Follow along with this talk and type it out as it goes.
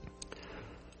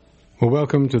Well,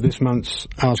 welcome to this month's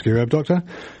Ask Your Herb Doctor.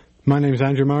 My name is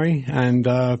Andrew Murray, and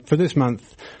for this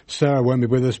month, Sarah won't be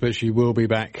with us, but she will be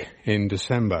back in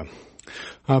December.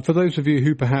 For those of you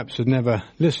who perhaps have never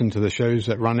listened to the shows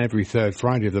that run every third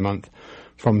Friday of the month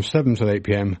from 7 till 8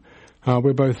 p.m.,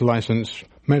 we're both licensed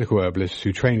medical herbalists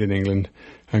who trained in England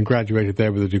and graduated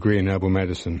there with a degree in herbal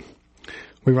medicine.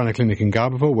 We run a clinic in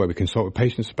Garberville where we consult with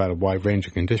patients about a wide range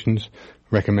of conditions,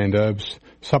 recommend herbs,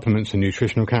 supplements and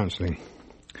nutritional counselling.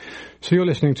 So you're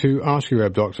listening to Ask Your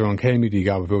Herb Doctor on KMUD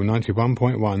Garberville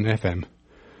 91.1 FM.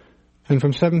 And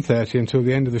from 7:30 until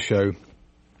the end of the show,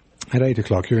 at 8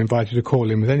 o'clock, you're invited to call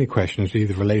in with any questions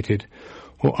either related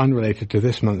or unrelated to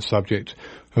this month's subject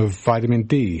of vitamin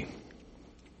D.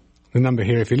 The number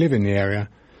here, if you live in the area,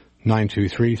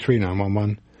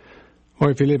 923-3911.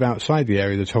 Or if you live outside the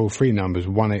area, the toll-free number is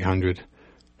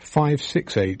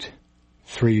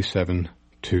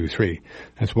 1-800-568-3723.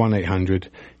 That's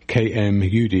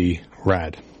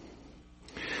 1-800-KMUD-RAD.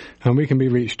 And we can be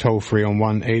reached toll-free on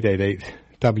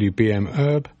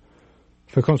 1-888-WBM-HERB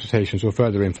for consultations or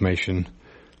further information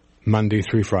Monday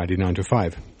through Friday, 9 to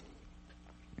 5.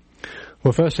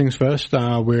 Well, first things first,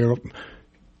 we're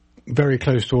very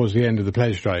close towards the end of the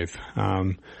pledge drive.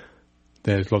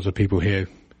 There's lots of people here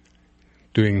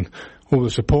doing all the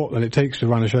support that it takes to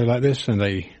run a show like this and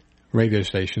a radio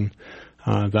station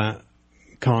that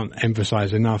can't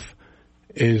emphasize enough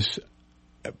is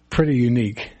pretty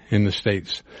unique in the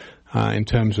States in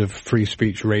terms of free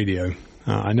speech radio.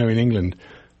 I know in England,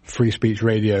 free speech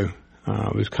radio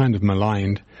was kind of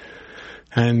maligned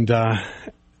and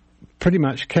pretty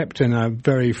much kept in a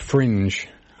very fringe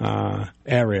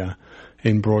area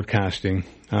in broadcasting,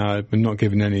 but not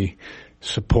given any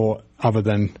support other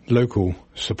than local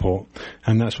support,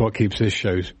 and that's what keeps this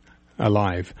show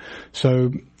alive.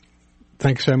 So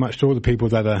thanks so much to all the people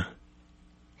that are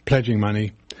pledging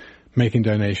money, making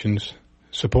donations,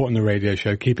 supporting the radio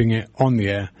show, keeping it on the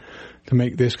air to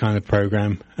make this kind of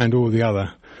program and all the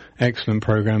other excellent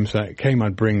programs that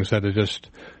KMUD brings that are just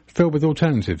filled with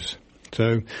alternatives.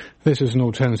 So this is an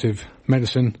alternative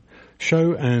medicine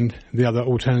show, and the other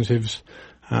alternatives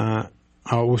are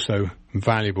also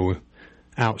valuable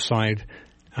outside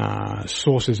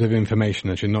sources of information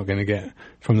that you're not going to get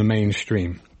from the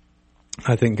mainstream.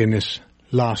 I think in this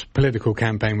last political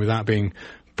campaign, without being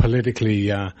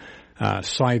politically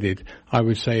sided, I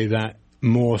would say that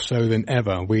more so than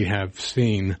ever we have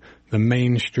seen the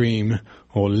mainstream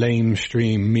or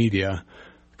lamestream media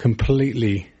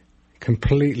completely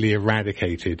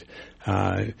eradicated,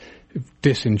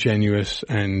 disingenuous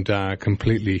and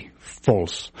completely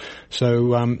false.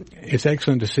 So it's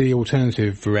excellent to see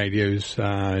alternative radios,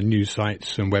 news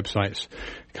sites and websites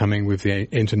coming with the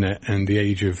internet and the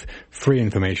age of free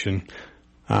information.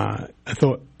 I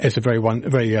thought it's a very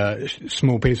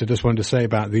small piece I just wanted to say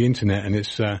about the internet, and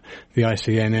it's the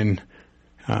ICNN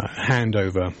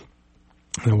handover.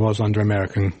 It was under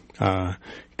American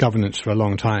governance for a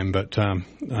long time, but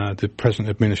the present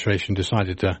administration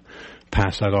decided to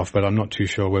pass that off, but I'm not too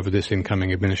sure whether this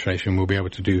incoming administration will be able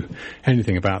to do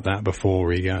anything about that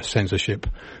before censorship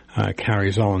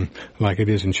carries on like it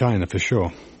is in China for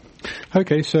sure.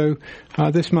 Okay, so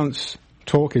this month's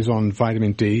talk is on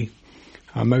vitamin D.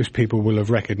 Most people will have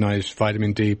recognized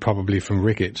vitamin D probably from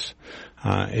rickets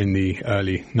in the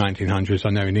early 1900s. I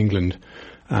know in England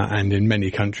and in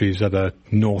many countries that are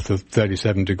north of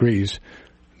 37 degrees,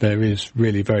 there is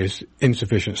really very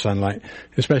insufficient sunlight,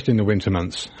 especially in the winter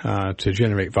months, to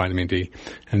generate vitamin D.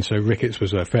 And so rickets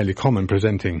was a fairly common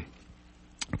presenting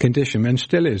condition, and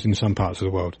still is in some parts of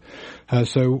the world.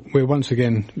 So we're once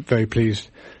again very pleased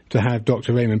to have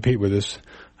Dr. Raymond Peat with us,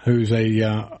 who's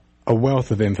a wealth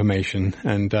of information,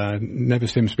 and never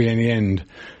seems to be any end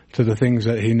to the things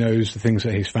that he knows, the things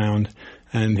that he's found,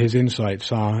 and his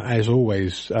insights are, as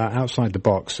always, outside the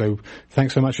box. So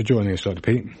thanks so much for joining us, Dr.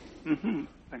 Peat. Mm-hmm.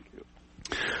 Thank you.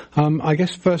 I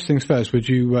guess first things first, would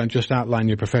you just outline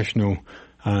your professional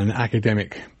and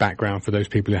academic background for those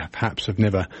people who perhaps have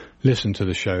never listened to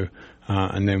the show,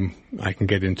 and then I can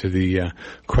get into the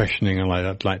questioning, and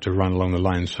I'd like to run along the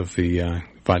lines of the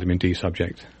vitamin D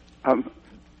subject.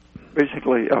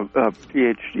 Basically, a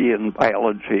PhD in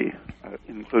biology,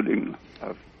 including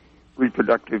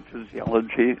reproductive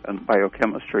physiology and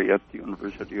biochemistry at the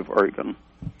University of Oregon.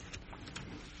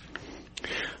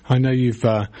 I know you've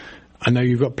got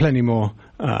plenty more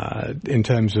in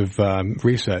terms of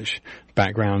research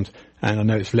background, and I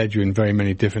know it's led you in very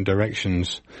many different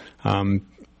directions.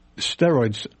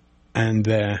 Steroids and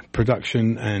their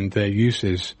production and their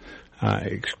uses,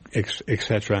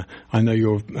 etc. I know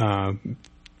you're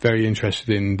very interested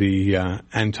in the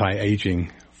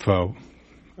anti-aging for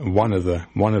one of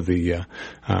the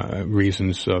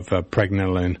reasons of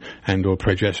pregnenolone and or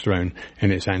progesterone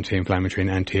in its anti-inflammatory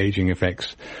and anti-aging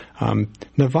effects.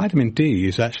 Now, vitamin D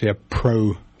is actually a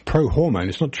pro-hormone.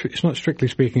 It's not strictly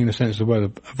speaking in the sense of the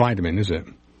word vitamin, is it?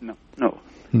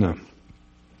 No.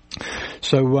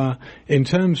 So, in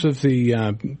terms of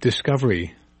the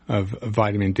discovery of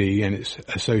vitamin D and its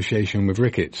association with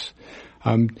rickets,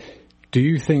 do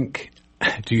you think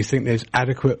there's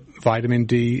adequate vitamin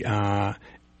D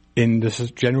in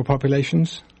the general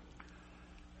populations?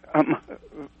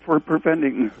 For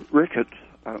preventing rickets,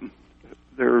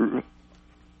 they're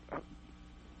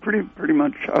pretty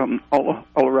much all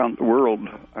around the world.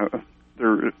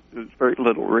 There's very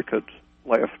little rickets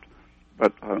left,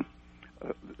 but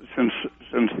since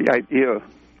the idea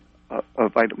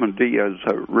of vitamin D as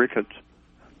a rickets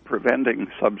preventing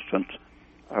substance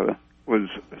was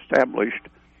established,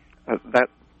 that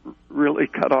really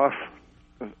cut off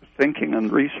thinking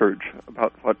and research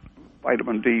about what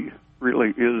vitamin D really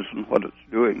is and what it's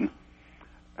doing.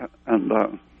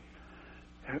 And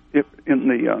in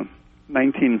the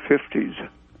 1950s,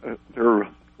 there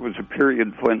was a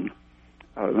period when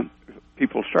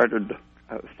people started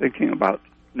thinking about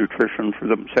nutrition for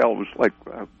themselves, like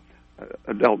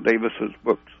Adele Davis's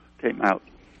books came out,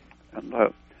 and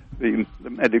the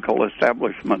medical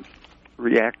establishment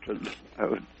reacted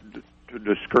to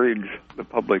discourage the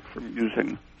public from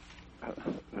using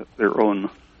their own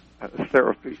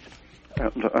therapies.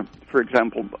 And, for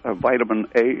example, vitamin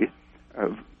A,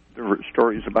 there were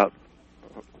stories about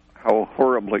how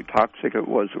horribly toxic it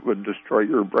was. It would destroy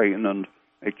your brain and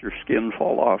make your skin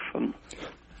fall off, and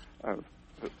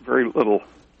very little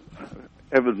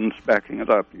evidence backing it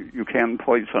up. You can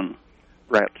poison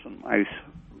rats and mice,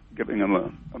 giving them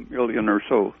a million or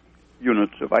so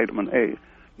units of vitamin A.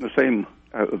 The same,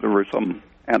 there were some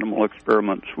animal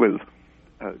experiments with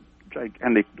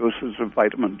gigantic doses of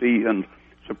vitamin D, and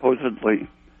supposedly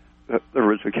there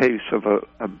was a case of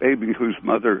a baby whose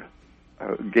mother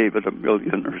gave it a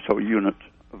million or so units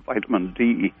of vitamin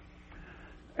D,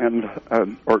 and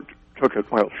or took it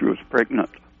while she was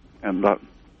pregnant, and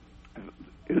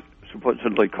it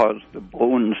supposedly caused the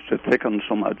bones to thicken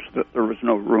so much that there was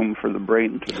no room for the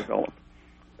brain to develop.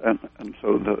 And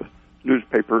so the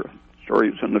newspaper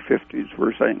stories in the 50s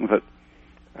were saying that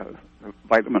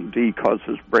vitamin D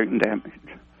causes brain damage.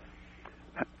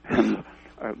 And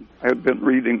I had been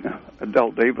reading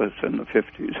Adele Davis in the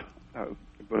 50s,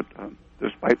 but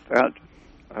despite that,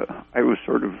 I was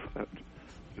sort of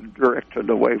directed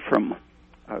away from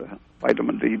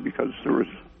vitamin D because there was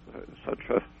such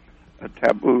a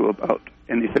taboo about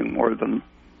anything more than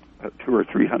 200 or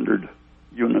 300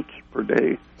 units per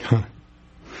day. Huh.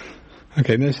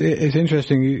 Okay, it's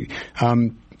interesting.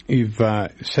 You've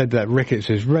said that rickets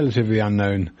is relatively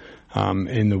unknown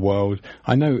in the world.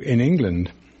 I know in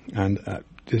England, and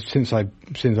since I've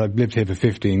lived here for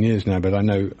 15 years now, but I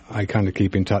know I kind of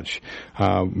keep in touch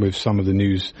with some of the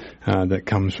news that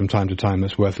comes from time to time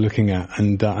that's worth looking at.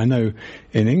 And I know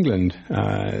in England,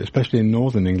 especially in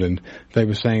northern England, they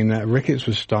were saying that rickets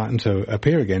was starting to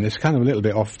appear again. It's kind of a little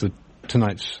bit off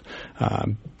tonight's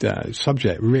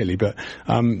subject, really, but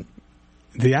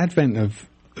the advent of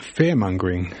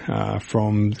fear-mongering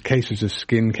from cases of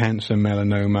skin cancer,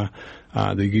 melanoma,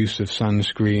 the use of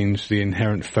sunscreens, the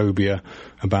inherent phobia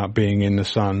about being in the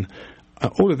sun,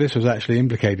 all of this was actually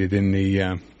implicated in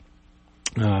the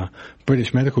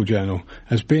British Medical Journal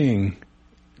as being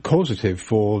causative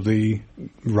for the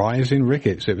rise in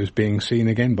rickets. It was being seen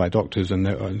again by doctors,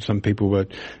 and some people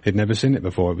had never seen it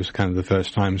before. It was kind of the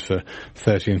first times for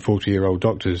 30 and 40-year-old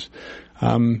doctors.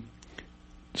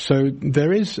 So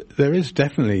there is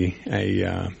definitely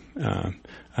an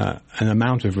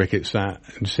amount of rickets that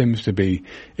seems to be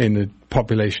in the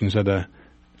populations that are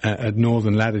at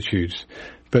northern latitudes.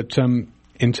 But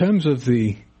in terms of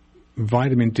the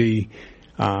vitamin D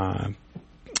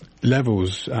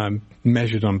levels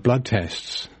measured on blood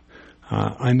tests,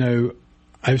 I know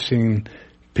I've seen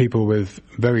people with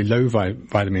very low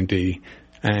vitamin D,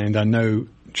 and I know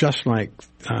just like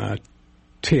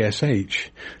TSH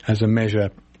as a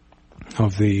measure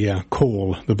of the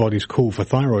body's call for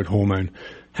thyroid hormone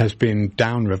has been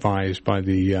down revised by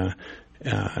the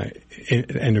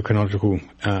Endocrinological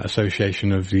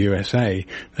Association of the USA.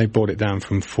 They brought it down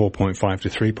from 4.5 to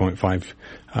 3.5,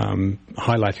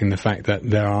 highlighting the fact that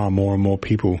there are more and more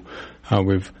people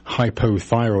with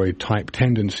hypothyroid type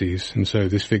tendencies, and so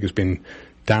this figure's been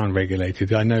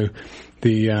down-regulated. I know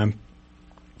the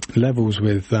levels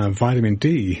with vitamin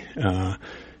D,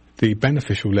 the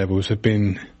beneficial levels have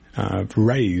been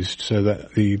raised so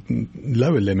that the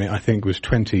lower limit, I think, was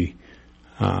 20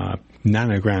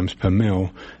 nanograms per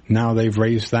mil. Now they've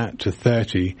raised that to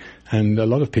 30, and a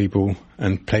lot of people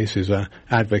and places are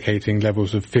advocating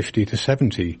levels of 50 to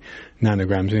 70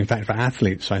 nanograms. And in fact, for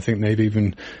athletes, I think they've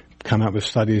even come up with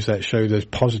studies that show there's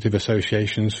positive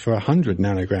associations for 100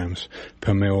 nanograms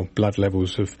per mil blood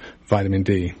levels of vitamin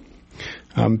D.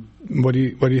 What do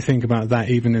you think about that?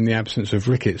 Even in the absence of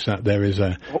rickets, that there is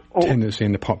a tendency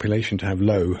in the population to have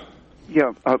low.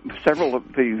 Yeah, several of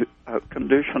the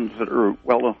conditions that are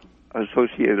well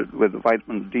associated with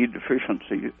vitamin D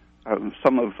deficiency,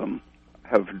 some of them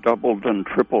have doubled and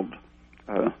tripled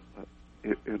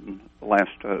in the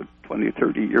last 20,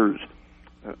 30 years.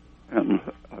 And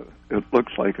it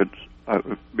looks like it's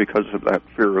because of that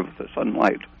fear of the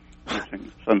sunlight,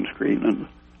 using sunscreen and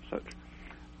such.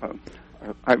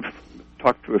 I've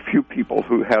talked to a few people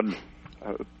who had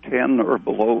 10 or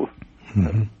below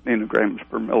nanograms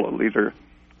per milliliter,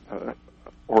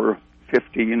 or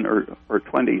 15 or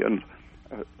 20, and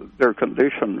their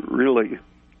condition really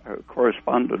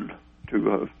corresponded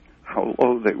to how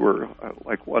low they were.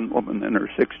 Like one woman in her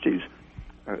 60s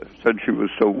said she was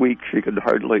so weak she could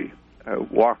hardly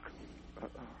walk.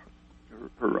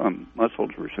 Her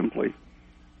muscles were simply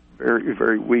very,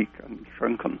 very weak and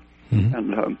shrunken.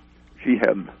 And she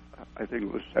had, I think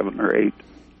it was 7 or 8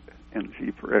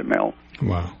 ng per ml.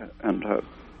 Wow. And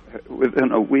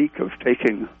within a week of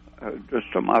taking just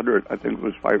a moderate, I think it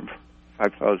was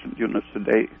 5,000 units a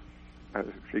day,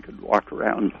 she could walk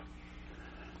around.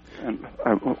 And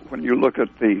when you look at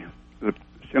the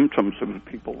symptoms of the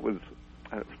people with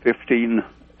 15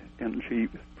 ng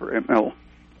per ml,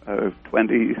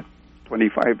 20,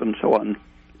 25, and so on,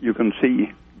 you can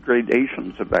see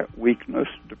gradations of that: weakness,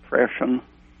 depression,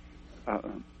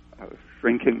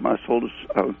 shrinking muscles,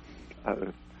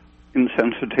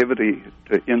 insensitivity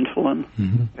to insulin,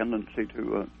 tendency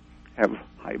to have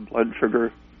high blood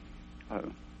sugar,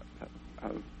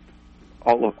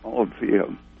 all of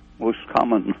the most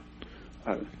common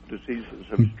diseases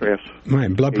of stress.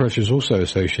 Right, blood pressure is also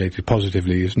associated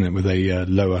positively, isn't it, with a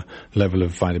lower level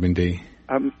of vitamin D?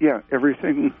 Yeah,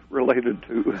 everything related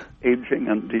to aging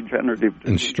and degenerative disease.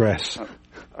 And stress.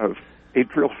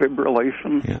 Atrial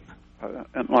fibrillation,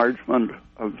 enlargement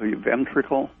of the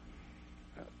ventricle,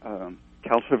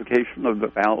 calcification of the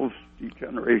valves,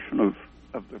 degeneration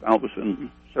of the valves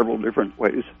in several different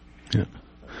ways,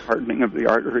 hardening of the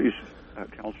arteries,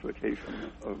 calcification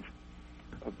of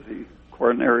the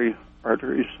coronary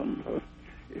arteries, and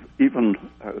even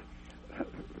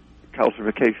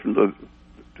calcification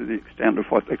to the extent of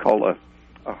what they call a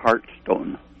heart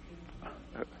stone,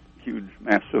 a huge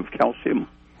mass of calcium.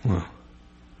 Wow.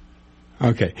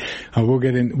 Okay, we'll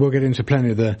get into plenty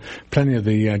of the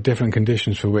different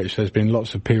conditions for which there's been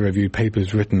lots of peer-reviewed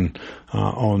papers written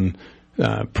on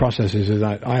processes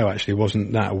that I actually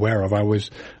wasn't that aware of. I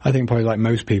think probably like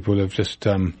most people have just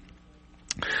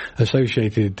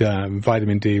associated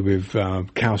vitamin D with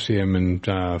calcium and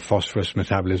phosphorus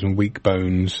metabolism, weak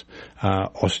bones,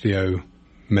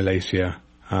 osteomalacia,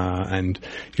 and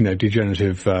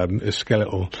degenerative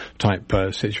skeletal type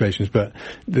situations. But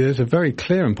there's a very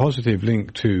clear and positive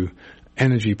link to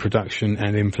energy production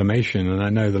and inflammation. And I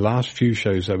know the last few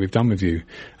shows that we've done with you,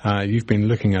 you've been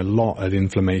looking a lot at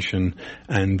inflammation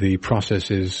and the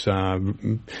processes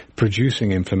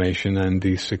producing inflammation and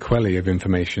the sequelae of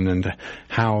inflammation, and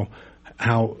how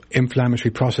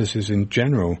inflammatory processes in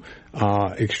general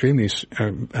are extremely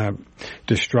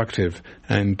destructive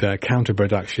and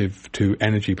counterproductive to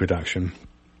energy production.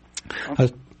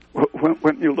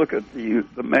 When you look at the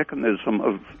mechanism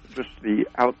of just the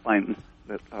outline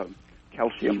that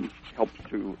calcium helps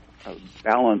to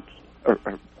balance, or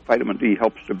vitamin D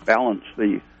helps to balance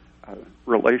the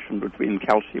relation between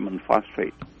calcium and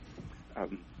phosphate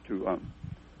to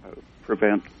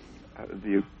prevent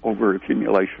the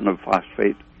overaccumulation of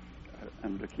phosphate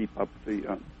and to keep up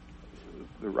the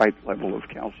right level of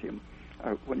calcium.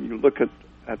 When you look at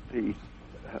the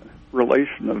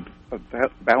relation of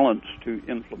that balance to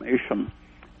inflammation,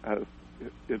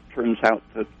 it turns out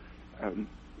that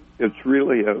it's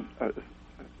really a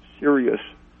serious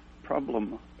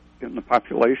problem in the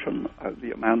population,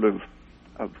 the amount of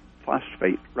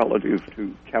phosphate relative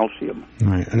to calcium.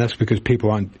 Right, and that's because people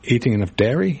aren't eating enough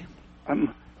dairy?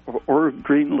 Or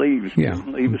green leaves. Yeah.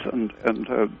 Green leaves and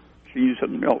cheese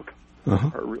and milk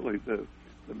are really the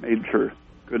major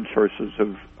good sources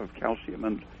of calcium.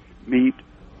 And meat,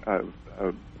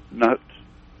 nuts,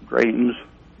 grains,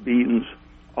 beans,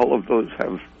 all of those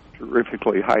have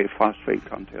terrifically high phosphate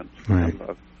content. Right.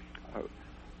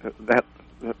 And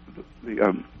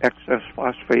the excess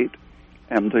phosphate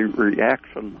and the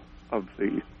reaction of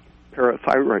the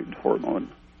parathyroid hormone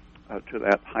to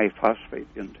that high phosphate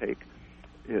intake,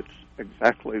 it's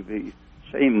exactly the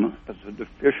same as a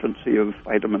deficiency of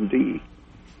vitamin D.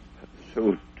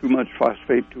 So too much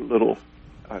phosphate, too little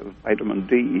vitamin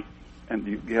D, and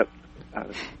you get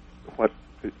what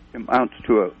amounts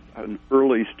to an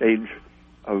early stage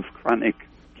of chronic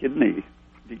kidney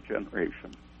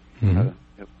degeneration.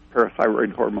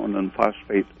 Parathyroid hormone and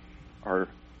phosphate are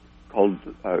called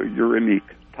uremic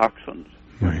toxins,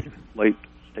 right. Late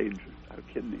stage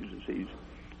kidney disease.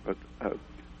 But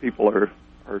people are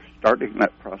starting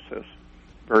that process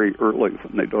very early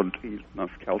when they don't eat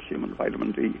enough calcium and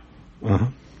vitamin D. Uh-huh.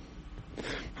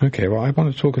 Okay, well, I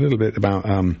want to talk a little bit about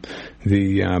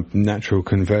the natural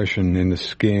conversion in the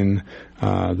skin,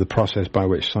 the process by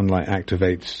which sunlight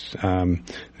activates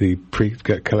the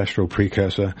cholesterol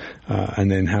precursor,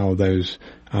 and then how those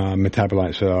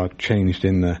metabolites are changed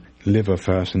in the liver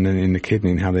first and then in the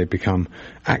kidney, and how they become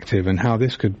active, and how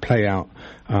this could play out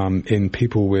in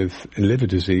people with liver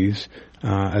disease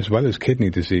as well as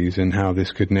kidney disease, and how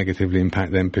this could negatively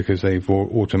impact them because they've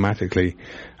automatically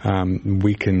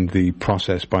weakened the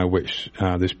process by which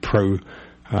this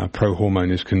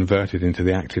pro-hormone is converted into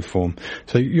the active form.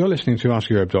 So you're listening to Ask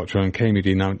Your Herb Doctor on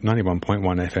KMUD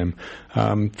 91.1 FM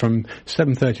from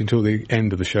 7:30 until the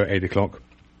end of the show at 8 o'clock.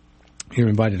 You're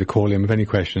invited to call in with any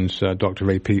questions. Dr.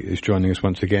 Ray Peat is joining us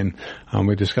once again.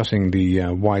 We're discussing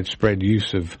the widespread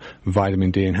use of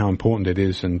vitamin D and how important it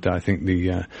is, and I think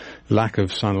the lack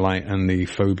of sunlight and the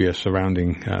phobia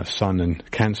surrounding sun and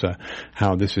cancer,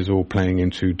 how this is all playing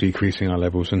into decreasing our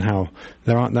levels, and how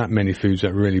there aren't that many foods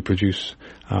that really produce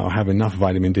or have enough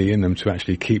vitamin D in them to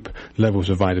actually keep levels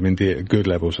of vitamin D at good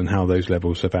levels, and how those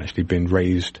levels have actually been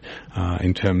raised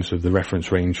in terms of the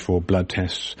reference range for blood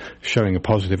tests, showing a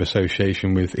positive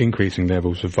association with increasing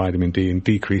levels of vitamin D and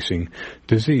decreasing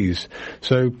disease.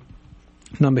 So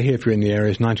number here if you're in the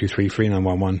area is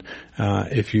 923-3911.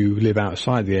 If you live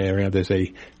outside the area, there's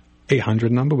a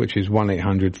 800 number, which is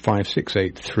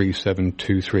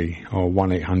 1-800-568-3723 or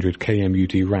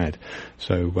 1-800-KMUD-RAD.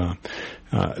 So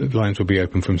lines will be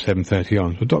open from 7:30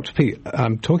 on. Well, Dr. Peat,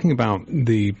 talking about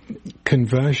the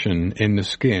conversion in the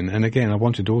skin, and again, I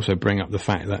wanted to also bring up the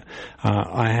fact that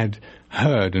I had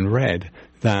heard and read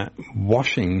that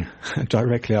washing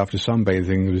directly after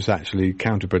sunbathing was actually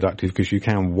counterproductive because you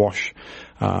can wash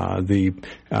the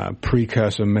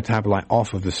precursor metabolite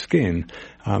off of the skin.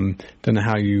 Don't know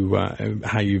how you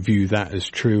view that as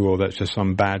true, or that's just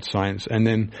some bad science. And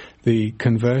then the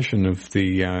conversion of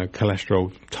the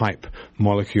cholesterol type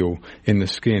molecule in the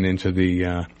skin into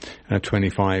the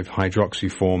 25 hydroxy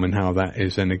form, and how that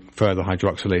is then further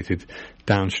hydroxylated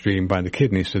downstream by the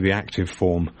kidneys to the active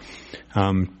form.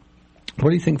 What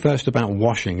do you think first about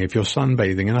washing if you're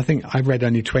sunbathing? And I think I read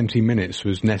only 20 minutes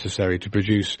was necessary to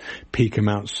produce peak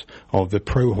amounts of the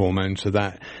pro-hormone, so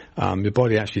that the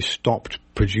body actually stopped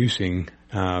producing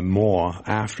more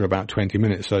after about 20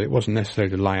 minutes. So it wasn't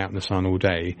necessary to lie out in the sun all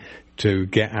day to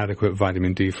get adequate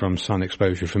vitamin D from sun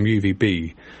exposure, from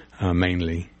UVB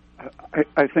mainly.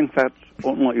 I think that's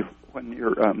only when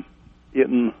you're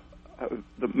in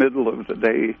the middle of the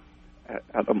day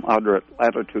at a moderate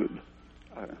latitude.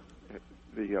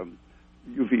 The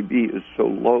UVB is so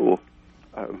low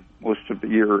most of the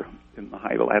year in the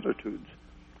high latitudes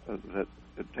that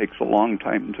it takes a long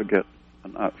time to get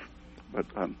enough. But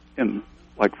in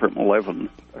like from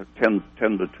 10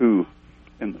 to 2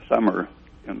 in the summer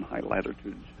in high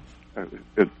latitudes,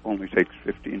 it only takes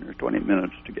 15 or 20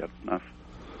 minutes to get enough.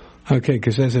 Okay,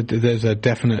 because there's a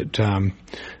definite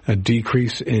a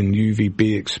decrease in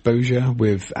UVB exposure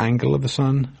with angle of the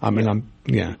sun.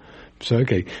 So,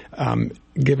 okay,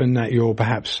 given that you're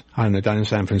perhaps, I don't know, down in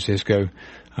San Francisco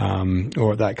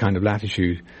or at that kind of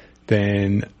latitude,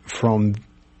 then from,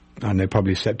 I don't know,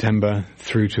 probably September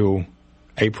through till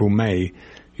April, May,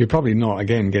 you're probably not,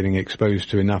 again, getting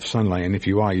exposed to enough sunlight. And if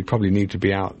you are, you probably need to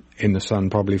be out in the sun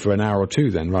probably for an hour or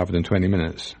two then, rather than 20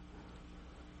 minutes.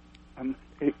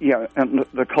 Yeah, and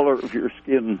the color of your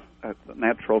skin, the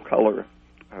natural color,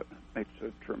 makes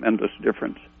a tremendous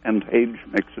difference, and age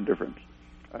makes a difference.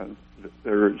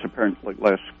 There is apparently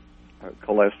less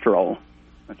cholesterol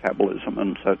metabolism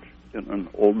and such in an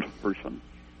old person,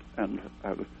 and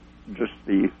just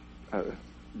the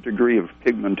degree of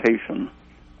pigmentation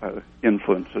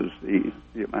influences the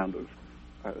amount of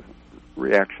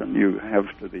reaction you have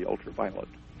to the ultraviolet.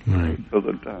 Right. So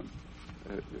that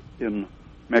in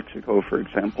Mexico, for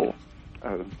example,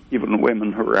 even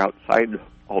women who are outside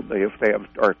all day, if they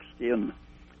have dark skin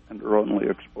and are only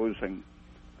exposing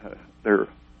their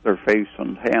face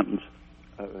and hands,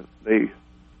 they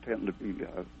tend to be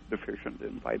deficient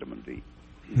in vitamin D,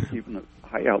 even at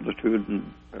high altitude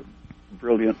and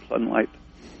brilliant sunlight.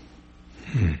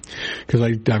 Because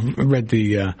I've read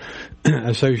the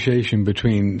association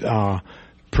between our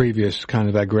previous kind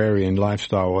of agrarian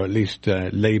lifestyle, or at least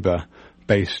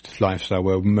labour-based lifestyle,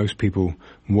 where most people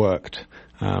worked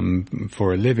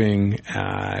for a living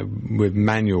with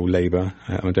manual labour.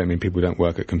 I don't mean people don't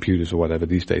work at computers or whatever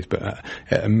these days, but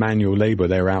manual labour.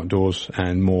 They're outdoors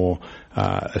and more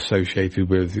associated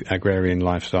with agrarian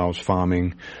lifestyles,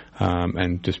 farming,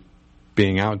 and just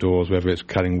being outdoors, whether it's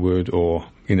cutting wood or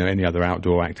any other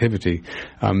outdoor activity.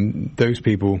 Those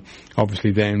people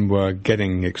obviously then were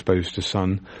getting exposed to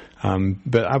sun.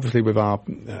 But obviously with our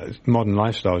modern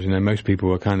lifestyles, most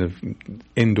people are kind of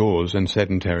indoors and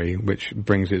sedentary, which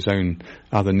brings its own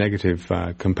other negative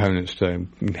components to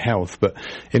health. But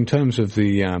in terms of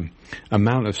the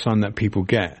amount of sun that people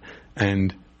get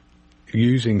and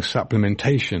using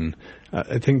supplementation,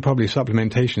 I think probably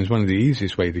supplementation is one of the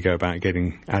easiest ways to go about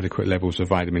getting adequate levels of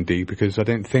vitamin D, because I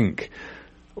don't think...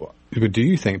 Do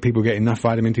you think people get enough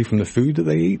vitamin D from the food that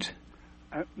they eat?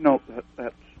 No,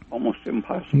 that's almost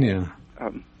impossible. Yeah.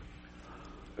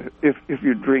 If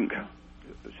you drink,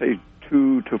 say,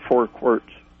 2 to 4 quarts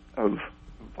of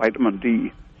vitamin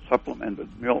D supplemented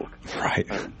milk, right?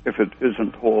 If it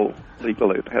isn't whole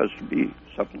legally, it has to be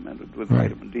supplemented with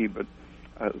vitamin D. But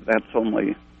that's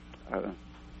only,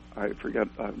 I forget.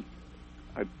 I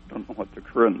don't know what the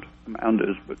current amount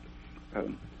is, but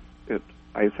it,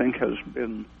 I think, has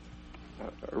been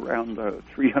around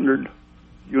 300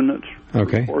 units per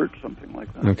quart, something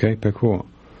like that. Okay, per quart.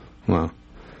 Wow.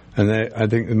 And I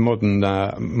think the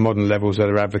modern levels that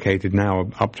are advocated now are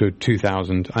up to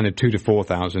 2,000, 2 to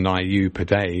 4,000 IU per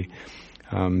day.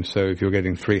 So if you're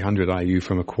getting 300 IU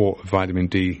from a quart of vitamin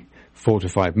D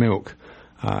fortified milk,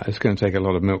 it's going to take a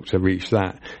lot of milk to reach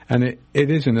that. And it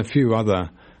is in a few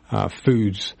other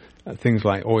foods, things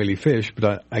like oily fish,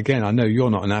 but again, I know you're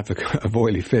not an advocate of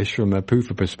oily fish from a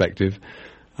PUFA perspective.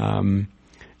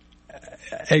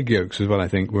 Egg yolks as well, I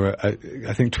think, were,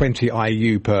 20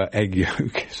 IU per egg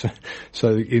yolk.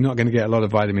 So you're not going to get a lot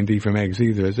of vitamin D from eggs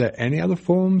either. Is there any other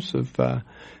forms of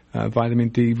vitamin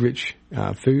D-rich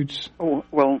foods? Oh,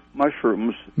 well,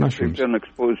 mushrooms. If they've been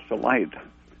exposed to light,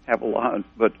 have a lot.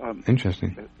 But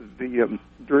interesting.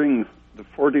 During the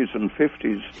 40s and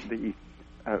 50s,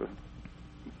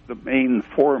 the main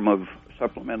form of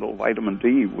supplemental vitamin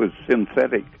D was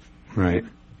synthetic, right,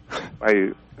 by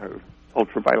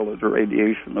ultraviolet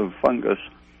irradiation of fungus,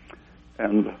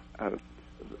 and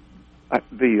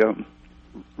the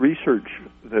research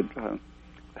that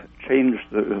changed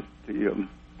the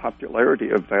popularity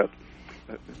of that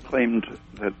claimed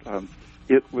that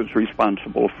it was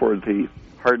responsible for the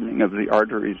hardening of the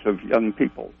arteries of young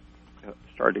people,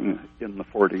 starting in the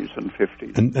 40s and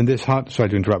 50s. And this sorry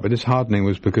to interrupt, but this hardening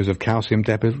was because of calcium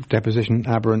deposition,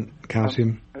 aberrant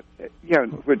calcium? Yeah,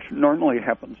 which normally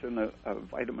happens in a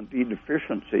vitamin D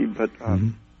deficiency, but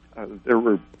there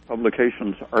were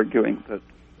publications arguing that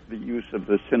the use of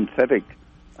the synthetic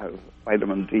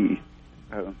vitamin D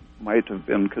might have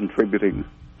been contributing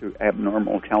to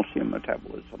abnormal calcium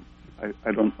metabolism.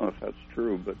 I don't know if that's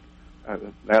true, but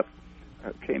that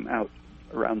came out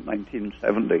around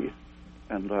 1970.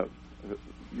 And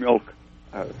milk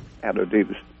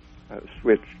additives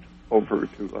switched over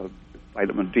to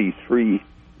vitamin D3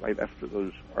 right after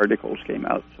those articles came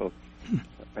out. So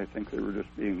I think they were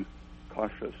just being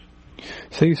cautious.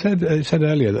 So you said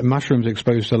earlier that mushrooms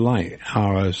exposed to light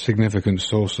are a significant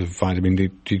source of vitamin D.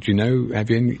 Did you know? Have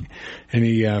you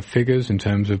any figures in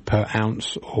terms of per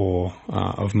ounce or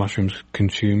of mushrooms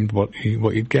consumed? What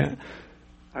you'd get?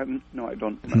 No, I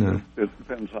don't remember. No. It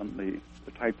depends on the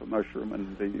type of mushroom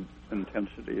and the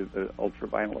intensity of the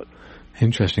ultraviolet.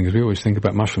 Interesting, because we always think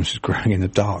about mushrooms as growing in the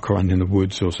dark or in the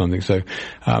woods or something. So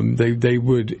they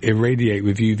would irradiate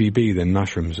with UVB then,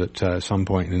 mushrooms, at some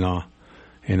point in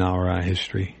our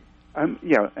history.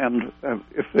 Yeah, and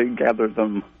if they gather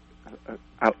them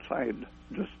outside,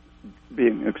 just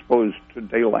being exposed to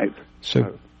daylight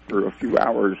for a few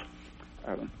hours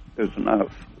is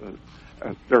enough.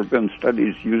 There have been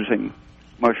studies using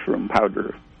mushroom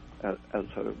powder as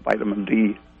a vitamin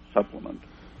D supplement,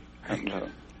 and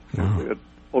it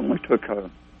only took I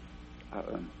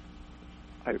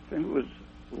think it was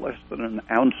less than an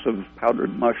ounce of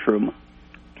powdered mushroom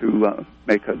to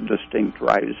make a distinct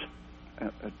rise.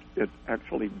 It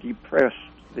actually depressed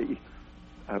the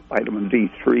vitamin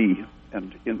D3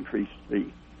 and increased the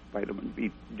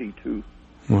vitamin D2.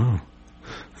 Wow.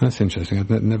 That's interesting.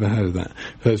 I've never heard of that.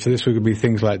 So this would be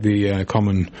things like the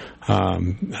common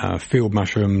field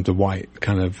mushroom, the white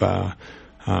kind of the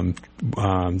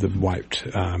white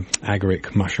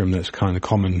agaric mushroom that's kind of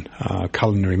common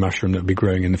culinary mushroom that would be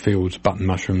growing in the fields, button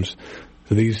mushrooms.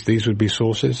 So these would be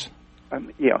sources?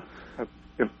 Yeah.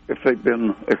 If they've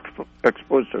been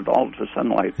exposed at all to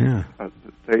sunlight,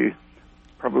 they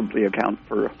probably account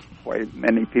for why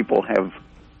many people have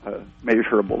a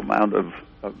measurable amount of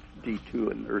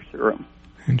D2 in their serum.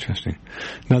 Interesting.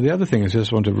 Now, the other thing is, I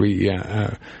just want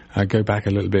to go back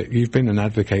a little bit. You've been an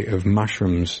advocate of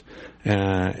mushrooms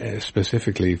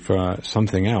specifically for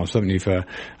something else, haven't you, for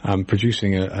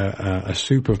producing a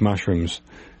soup of mushrooms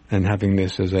and having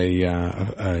this as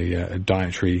a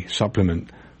dietary supplement.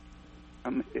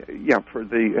 For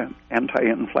the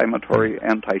anti-inflammatory,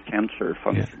 anti-cancer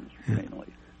functions, mainly.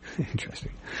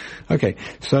 Interesting. Okay,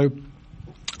 so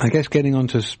I guess getting on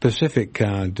to specific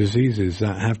diseases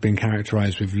that have been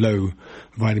characterized with low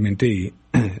vitamin D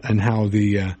and how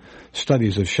the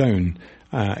studies have shown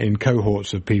in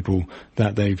cohorts of people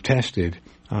that they've tested,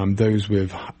 those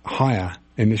with higher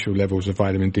initial levels of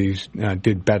vitamin D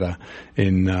did better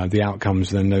in the outcomes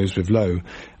than those with low.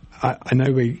 I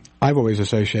know I've always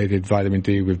associated vitamin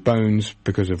D with bones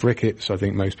because of rickets. I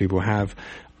think most people have.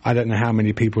 I don't know how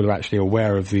many people are actually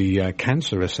aware of the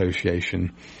cancer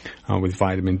association with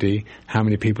vitamin D, how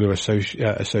many people who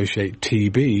associate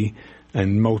TB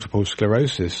and multiple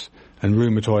sclerosis and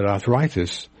rheumatoid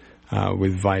arthritis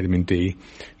with vitamin D.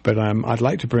 But I'd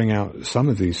like to bring out some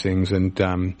of these things and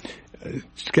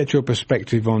get your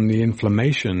perspective on the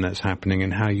inflammation that's happening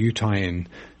and how you tie in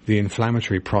the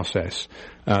inflammatory process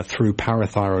through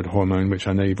parathyroid hormone, which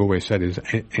I know you've always said is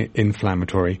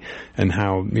inflammatory, and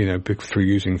how, through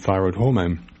using thyroid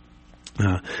hormone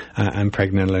and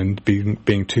pregnenolone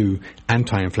being two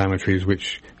anti-inflammatories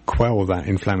which quell that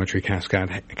inflammatory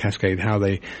cascade, how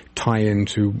they tie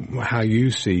into how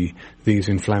you see these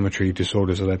inflammatory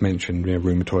disorders that I've mentioned,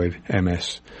 rheumatoid,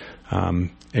 MS,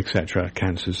 etc.,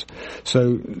 cancers.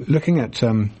 So looking at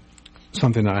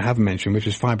something that I haven't mentioned, which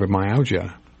is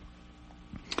fibromyalgia,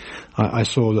 I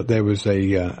saw that there was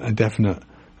a definite,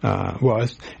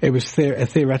 it was a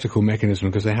theoretical mechanism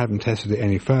because they haven't tested it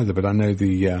any further, but I know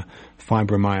the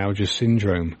fibromyalgia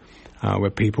syndrome, where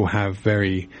people have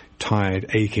very tired,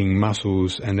 aching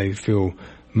muscles and they feel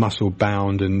muscle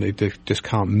bound and they just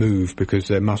can't move because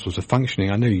their muscles are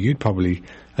functioning. I know you'd probably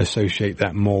associate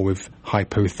that more with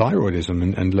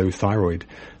hypothyroidism and low thyroid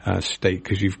state,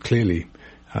 because you've clearly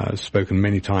spoken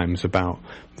many times about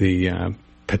the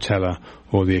patella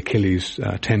or the Achilles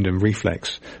tendon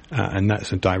reflex, and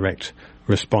that's a direct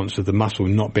response of the muscle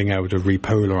not being able to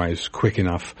repolarize quick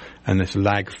enough, and this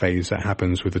lag phase that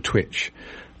happens with the twitch.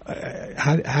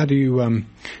 How do you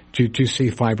see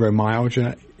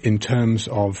fibromyalgia in terms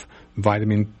of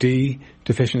vitamin D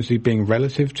deficiency being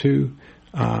relative to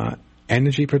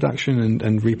energy production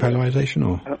and repolarization?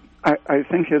 Or I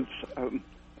think it's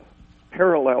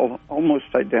parallel,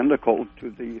 almost identical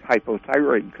to the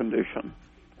hypothyroid condition.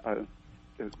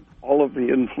 All of the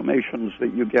inflammations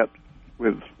that you get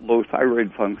with low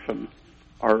thyroid function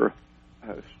are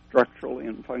structurally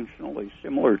and functionally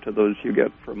similar to those you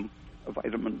get from a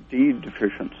vitamin D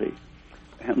deficiency.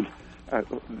 And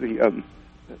the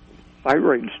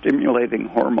thyroid-stimulating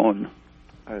hormone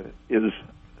is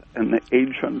an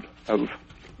agent of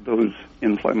those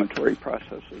inflammatory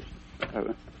processes,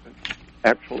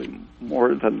 actually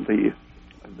more than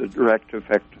the direct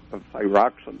effect of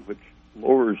thyroxine, which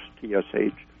lowers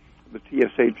TSH. The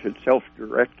TSH itself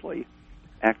directly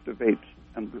activates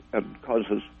and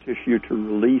causes tissue to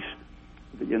release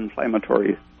the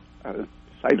inflammatory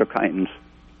cytokines,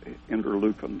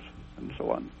 interleukins, and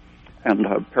so on. And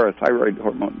parathyroid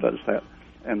hormone does that.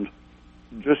 And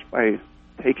just by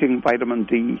taking vitamin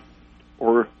D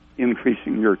or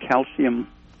increasing your calcium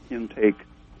intake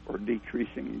or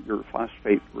decreasing your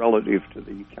phosphate relative to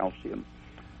the calcium,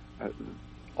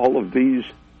 all of these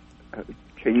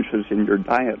changes in your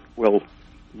diet will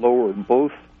lower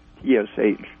both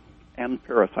TSH and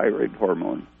parathyroid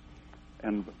hormone.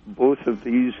 And both of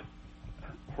these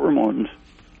hormones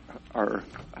are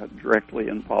directly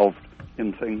involved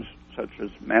in things such as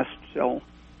mast cell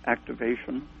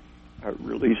activation,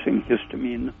 releasing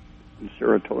histamine and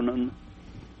serotonin,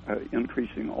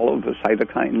 increasing all of the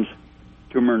cytokines,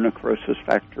 tumor necrosis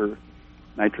factor,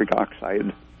 nitric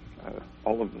oxide,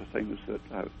 all of the things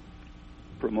that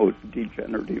promote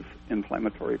degenerative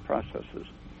inflammatory processes.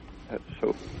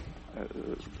 So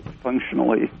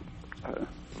functionally,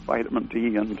 vitamin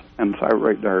D and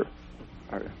thyroid are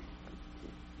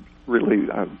really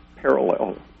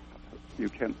parallel. You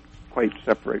can't quite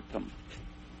separate them.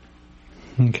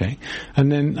 Okay.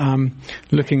 And then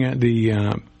looking at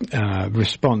the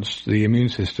response the immune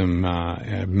system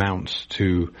mounts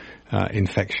to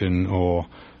infection or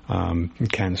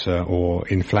cancer or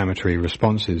inflammatory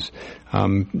responses,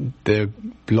 there are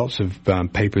lots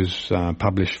of papers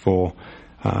published for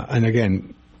And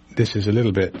again, this is a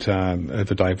little bit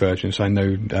of a divergence. I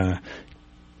know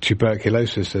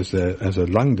tuberculosis as a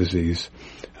lung disease.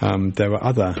 There were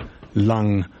other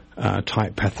lung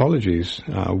type pathologies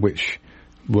which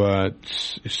were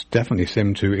definitely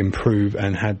seemed to improve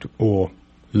and had or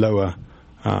lower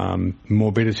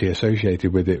morbidity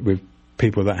associated with it, with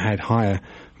people that had higher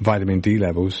vitamin D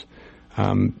levels.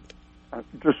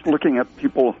 Just looking at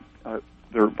people,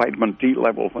 their vitamin D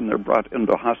level when they're brought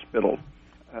into hospital,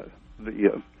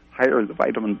 the higher the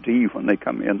vitamin D when they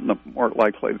come in, the more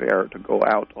likely they are to go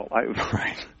out alive.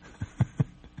 Right.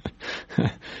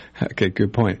 Okay,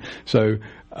 good point. So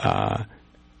I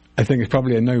think it's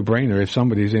probably a no-brainer if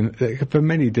somebody's in for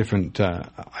many different.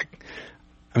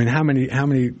 I mean, how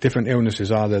many different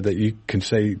illnesses are there that you can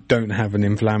say don't have an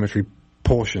inflammatory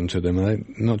portion to them?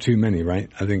 Not too many, right?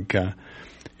 I think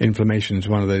inflammation is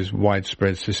one of those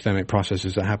widespread systemic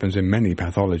processes that happens in many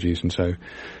pathologies, and so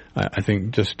I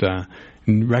think just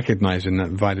recognizing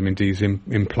that vitamin D is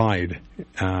implied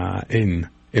in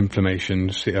inflammation,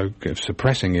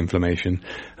 suppressing inflammation,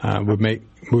 would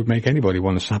make anybody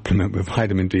want to supplement with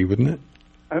vitamin D, wouldn't it?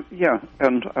 Yeah,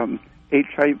 and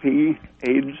HIV,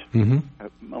 AIDS,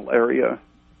 malaria,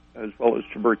 as well as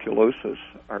tuberculosis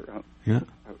are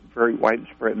very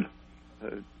widespread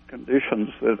conditions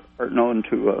that are known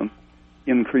to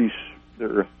increase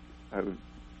their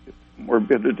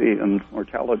morbidity and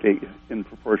mortality in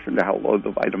proportion to how low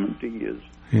the vitamin D is.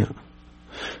 Yeah.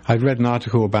 I'd read an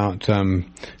article about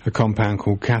a compound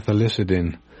called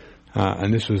cathelicidin,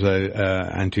 and this was a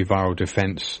antiviral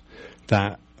defense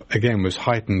that, again, was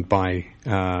heightened by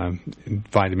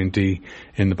vitamin D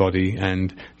in the body,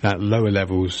 and that lower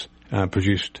levels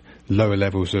produced lower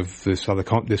levels of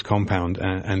this compound,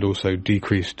 and also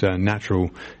decreased natural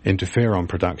interferon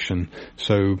production.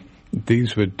 So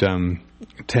these would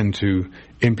tend to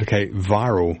implicate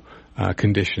viral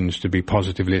conditions to be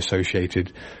positively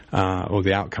associated, or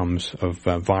the outcomes of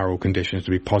viral conditions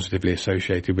to be positively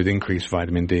associated with increased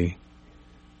vitamin D.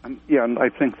 Yeah, and I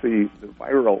think the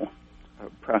viral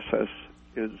process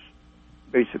is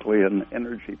basically an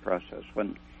energy process.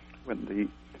 When the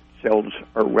cells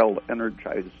are well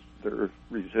energized, they're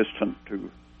resistant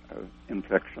to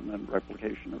infection and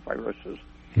replication of viruses.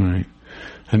 Right.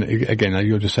 And again,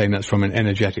 you're just saying that's from an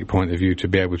energetic point of view, to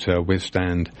be able to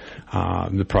withstand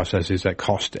the processes that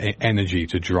cost energy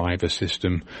to drive a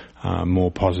system more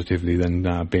positively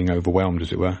than being overwhelmed,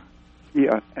 as it were.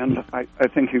 Yeah, and I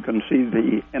think you can see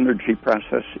the energy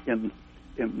process in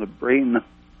the brain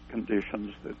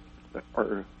conditions that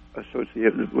are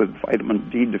associated with vitamin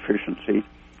D deficiency.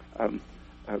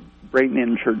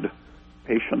 Brain-injured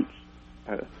patients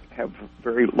have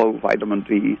very low vitamin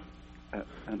D,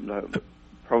 and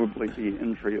probably the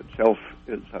injury itself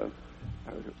is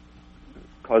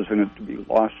causing it to be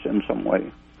lost in some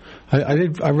way.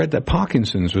 I read that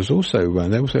Parkinson's was also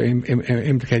they're also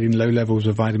implicating low levels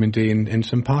of vitamin D in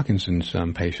some Parkinson's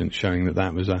patients, showing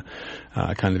that was a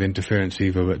kind of interference,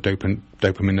 either a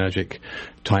dopaminergic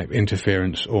type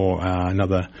interference or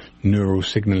another neural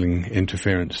signaling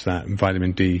interference that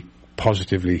vitamin D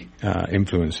positively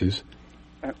influences.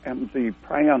 And the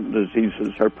prion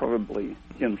diseases are probably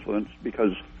influenced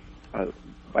because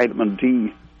vitamin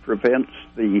D prevents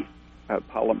the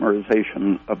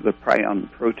polymerization of the prion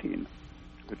protein,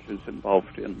 which is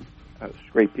involved in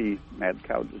scrapie, mad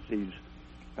cow disease,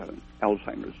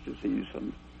 Alzheimer's disease,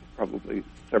 and probably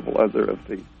several other of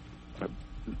the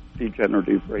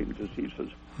degenerative brain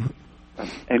diseases.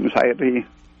 Anxiety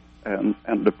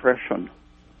and depression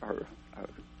are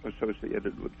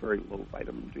associated with very low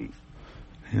vitamin D.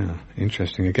 Yeah,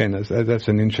 interesting. Again, that's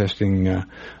an interesting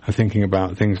thinking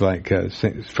about things like,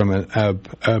 from an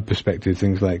herb perspective,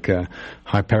 things like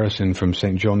hypericin from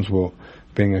St. John's wort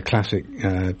being a classic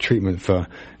treatment for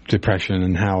depression,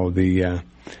 and how the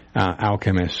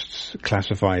alchemists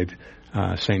classified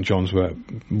St. John's wort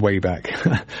way back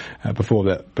before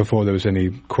there was any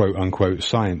quote unquote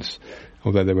science.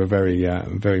 Although they were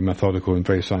very methodical and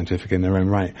very scientific in their own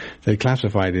right, they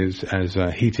classified it as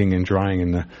heating and drying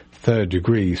in the 3rd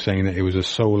degree, saying that it was a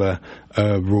solar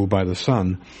herb ruled by the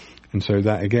sun. And so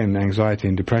that, again, anxiety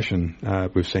and depression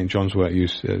with St. John's wort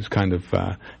use is kind of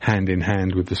hand in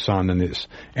hand with the sun and its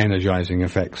energizing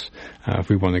effects, if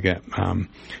we want to get kind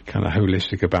of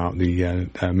holistic about the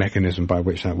mechanism by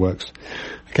which that works.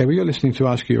 Okay, well, you're listening to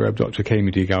Ask Your Herb, Dr.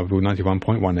 KMD Galville,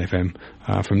 91.1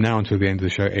 FM. From now until the end of the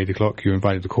show, 8 o'clock, you're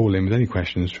invited to call in with any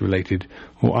questions related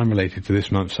or unrelated to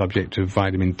this month's subject of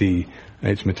vitamin D,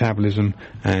 its metabolism,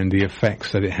 and the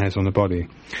effects that it has on the body.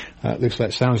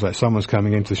 Sounds like someone's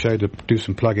coming into the show to do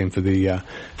some plug-in for the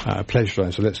pledge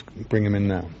drive, so let's bring him in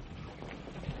now.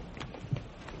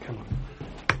 Come on.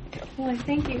 Well,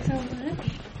 thank you so much.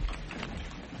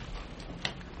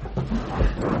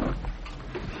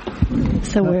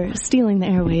 So we're stealing the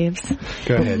airwaves.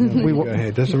 Go ahead. Go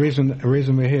ahead. That's the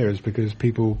reason we're here is because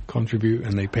people contribute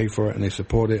and they pay for it and they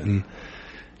support it, and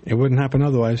it wouldn't happen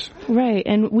otherwise. Right,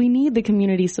 and we need the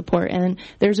community support, and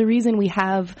there's a reason we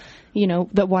have,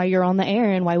 that why you're on the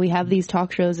air and why we have these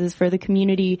talk shows is for the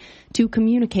community to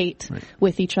communicate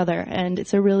with each other, and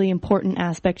it's a really important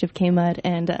aspect of KMUD,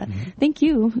 and thank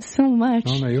you so much.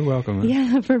 Oh, no, you're welcome.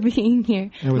 Yeah, for being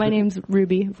here. My name's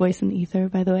Ruby, Voice in the Ether,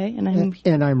 by the way, and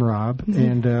I'm Rob,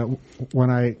 and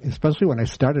especially when I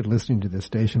started listening to this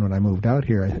station when I moved out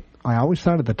here, I always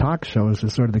thought of the talk shows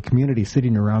as sort of the community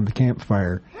sitting around the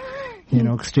campfire,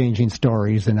 exchanging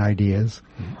stories and ideas.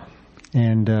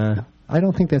 And I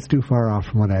don't think that's too far off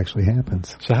from what actually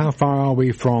happens. So how far are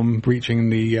we from reaching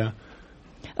the...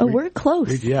 we're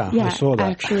close. Yeah, I saw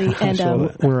that. Actually, and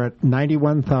we're at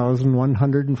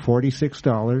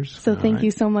 $91,146. So thank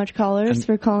you so much, callers,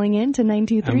 for calling in to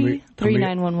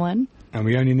 923-3911. And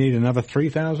we only need another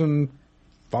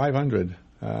 3,500.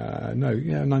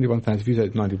 91,000. If you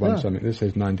said 91 something, this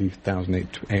says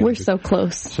 90,800. We're so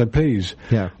close. So please,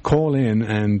 call in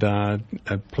and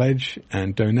pledge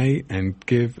and donate and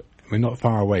give. We're not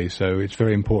far away, so it's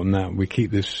very important that we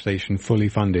keep this station fully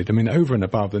funded. I mean, over and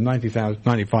above the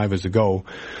 95 is the goal,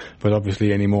 but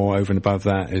obviously any more over and above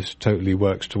that is totally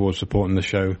works towards supporting the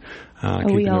show,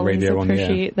 keeping the radio on the air.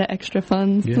 We always appreciate the extra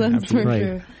funds. Yeah, that's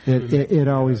absolutely. for sure. It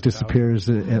always disappears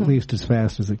at least as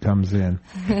fast as it comes in.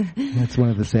 That's one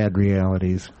of the sad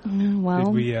realities. Well,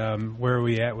 did we? Where are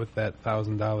we at with that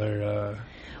 $1,000?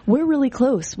 We're really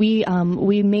close. We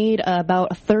made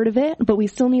about a third of it, but we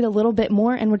still need a little bit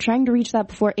more, and we're trying to reach that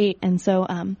before 8. And so,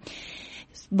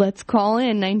 let's call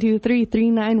in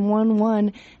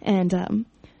 923-3911. And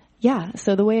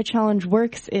so the way a challenge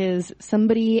works is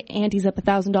somebody antes up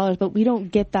 $1,000, but we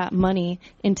don't get that money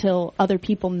until other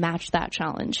people match that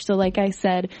challenge. So, like I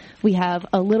said, we have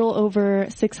a little over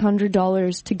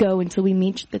 $600 to go until we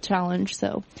meet the challenge.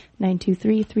 So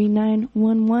 923-3911,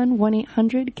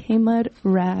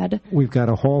 1-800-KMUD-RAD. We've got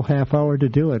a whole half hour to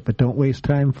do it, but don't waste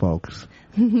time, folks.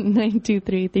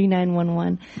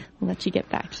 923-3911. We'll let you get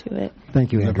back to it.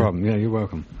 Thank you, Andrew. No problem. Yeah, you're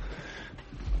welcome.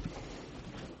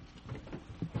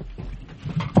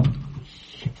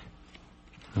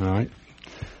 All right.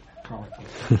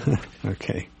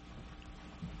 Okay.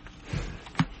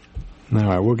 All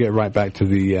right, we'll get right back to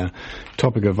the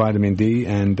topic of vitamin D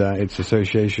and its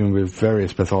association with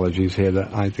various pathologies here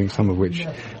that I think some of which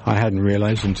I hadn't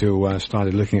realized until I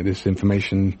started looking at this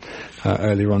information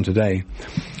earlier on today.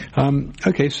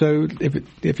 Okay, so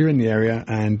if you're in the area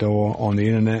and or on the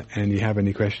internet and you have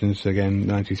any questions, again,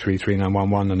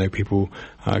 923-3911, I know people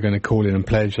are going to call in and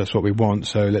pledge. That's what we want,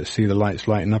 so let's see the lights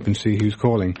lighten up and see who's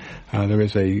calling. There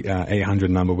is a 800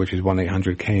 number, which is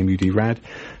 1-800-KMUD-RAD,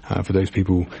 for those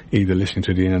people either listening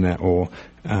to the internet or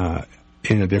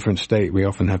in a different state. We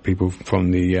often have people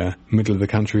from the middle of the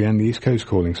country and the East Coast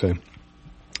calling. So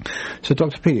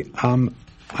Dr. Peat,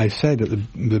 I said at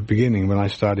the beginning when I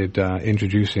started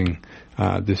introducing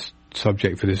this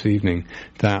subject for this evening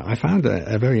that I found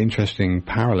a very interesting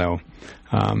parallel.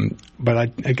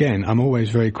 But I'm always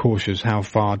very cautious how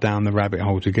far down the rabbit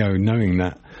hole to go, knowing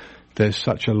that there's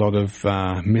such a lot of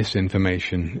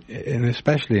misinformation, and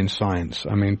especially in science.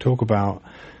 I mean, talk about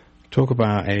a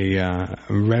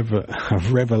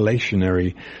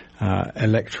revelationary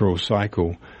electoral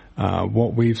cycle.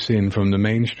 What we've seen from the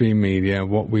mainstream media,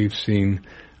 what we've seen,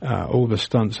 all the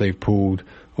stunts they've pulled,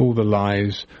 all the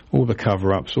lies, all the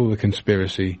cover-ups, all the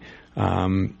conspiracy,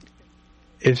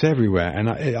 it's everywhere. And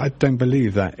I don't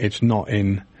believe that it's not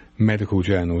in medical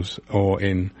journals or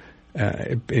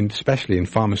especially in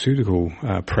pharmaceutical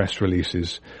press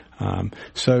releases.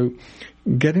 So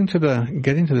getting to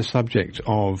the subject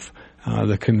of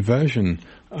the conversion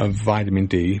of vitamin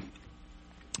D,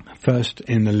 first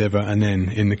in the liver and then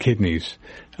in the kidneys,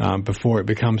 before it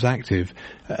becomes active.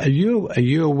 Are you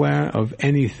aware of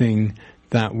anything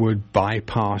that would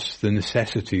bypass the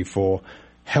necessity for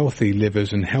healthy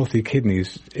livers and healthy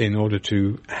kidneys in order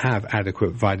to have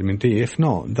adequate vitamin D? If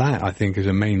not, that I think is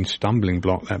a main stumbling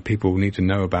block that people need to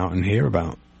know about and hear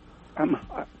about.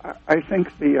 I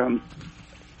think the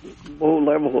low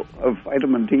level of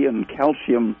vitamin D and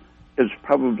calcium is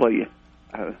probably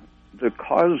the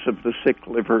cause of the sick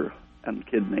liver and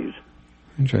kidneys.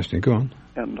 Interesting. Go on.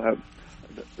 And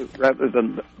rather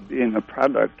than being a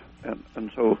product,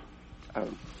 and so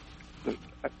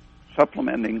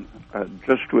supplementing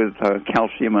just with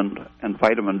calcium and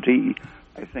vitamin D,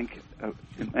 I think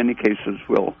in many cases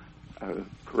will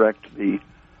correct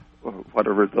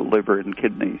whatever the liver and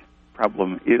kidney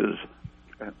problem is.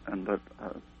 and that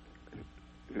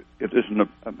it isn't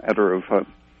a matter of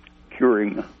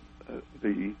curing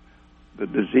the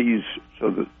disease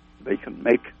so that they can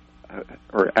make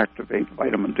or activate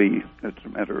vitamin D. It's a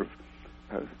matter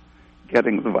of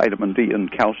getting the vitamin D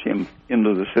and calcium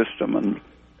into the system,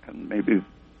 and maybe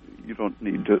you don't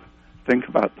need to think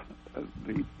about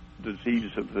the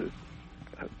disease of the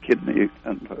kidney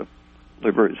and the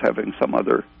liver as having some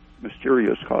other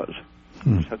mysterious cause,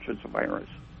 such as a virus.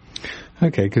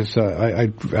 Okay, because I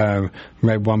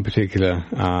read one particular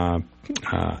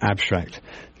abstract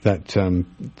that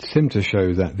seemed to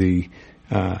show that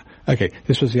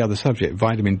this was the other subject,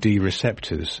 vitamin D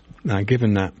receptors. Now,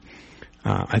 given that,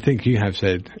 I think you have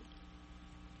said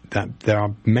that there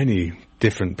are many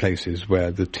different places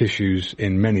where the tissues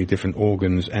in many different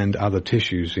organs and other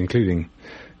tissues, including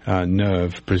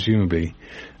nerve, presumably,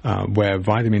 where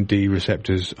vitamin D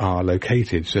receptors are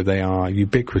located, so they are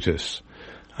ubiquitous,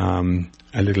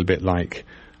 a little bit like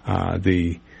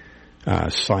the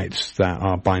sites that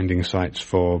are binding sites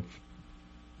for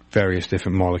various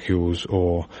different molecules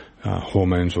or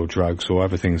hormones or drugs or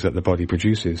other things that the body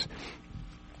produces.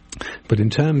 But in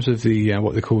terms of the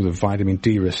what they call the vitamin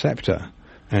D receptor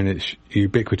and its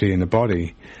ubiquity in the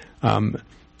body,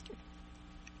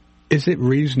 is it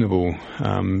reasonable,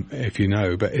 if you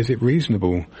know, but is it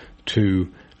reasonable to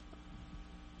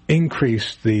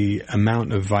increase the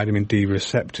amount of vitamin D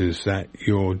receptors that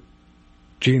your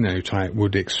genotype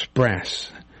would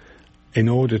express in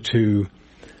order to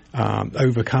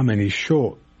overcome any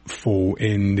shortfall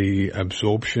in the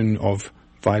absorption of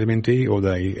vitamin D or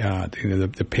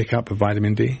the pickup of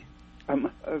vitamin D?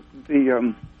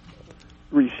 The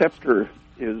receptor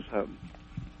is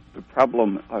the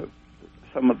problem.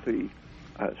 Some of the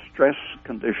stress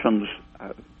conditions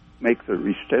make the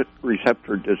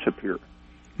receptor disappear.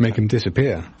 Make them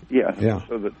disappear? Yeah.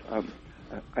 So that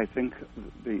I think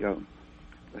the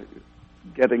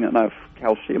getting enough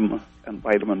calcium and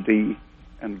vitamin D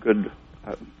and good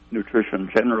nutrition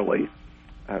generally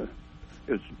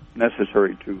is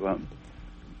necessary to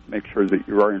make sure that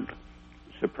you aren't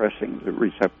suppressing the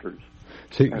receptors.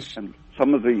 And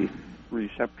some of the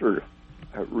receptor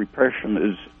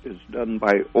repression is done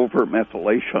by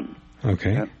over-methylation.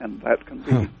 Okay. And that can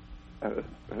be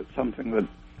something that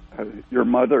your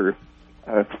mother,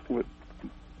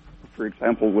 for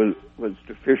example, was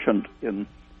deficient in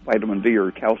vitamin D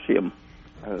or calcium.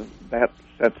 That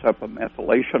sets up a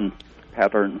methylation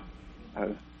pattern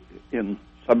in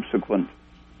subsequent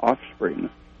offspring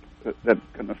that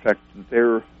can affect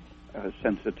their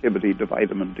sensitivity to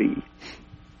vitamin D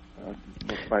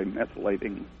by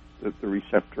methylating the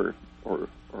receptor or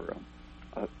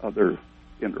other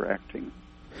interacting.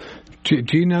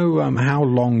 Do you know how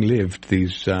long-lived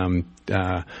these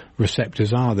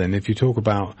receptors are then? If you talk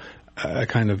about a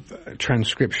kind of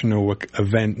transcriptional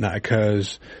event that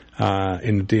occurs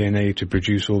in the DNA to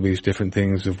produce all these different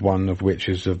things, of one of which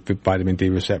is a vitamin D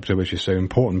receptor, which is so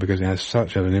important because it has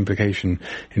such an implication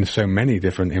in so many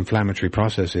different inflammatory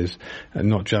processes,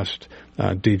 not just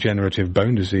degenerative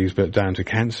bone disease, but down to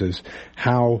cancers.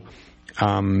 How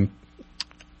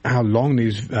long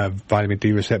these vitamin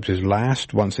D receptors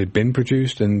last once they've been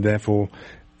produced, and therefore,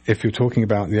 if you're talking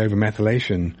about the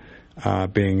overmethylation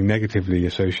being negatively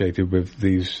associated with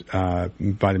these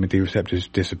vitamin D receptors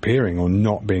disappearing or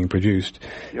not being produced.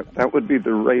 Yep, that would be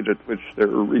the rate at which they're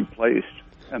replaced.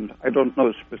 And I don't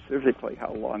know specifically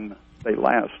how long they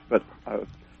last, but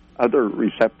other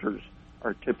receptors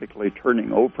are typically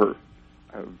turning over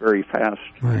very fast,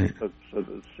 right, so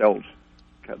the cells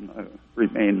can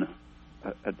remain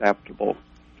adaptable,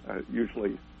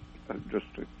 usually just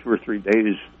 2 or 3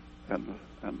 days, and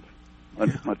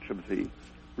much of the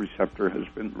receptor has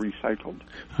been recycled.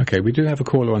 Okay, we do have a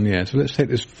caller on the air, so let's take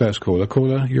this first caller.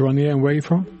 Caller, you're on the air, and where are you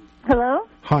from? Hello?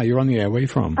 Hi, you're on the air, where are you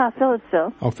from?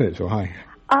 Phillipsville. Oh, Phillipsville, hi.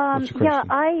 Yeah,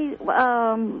 I,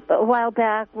 a while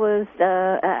back,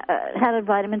 had a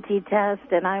vitamin D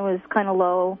test, and I was kind of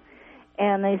low,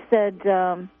 and they said,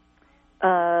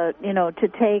 to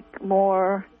take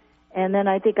more, and then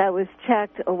I think I was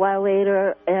checked a while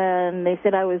later, and they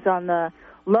said I was on the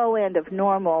low end of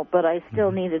normal, but I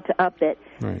still needed to up it.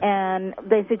 Right. And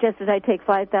they suggested I take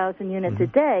 5,000 units a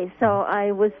day. So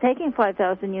I was taking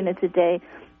 5,000 units a day,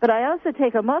 but I also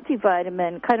take a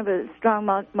multivitamin, kind of a strong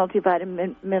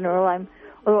multivitamin mineral. I'm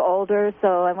a little older,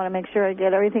 so I want to make sure I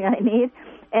get everything I need.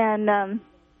 And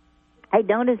I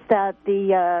noticed that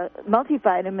the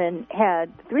multivitamin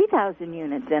had 3,000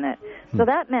 units in it. So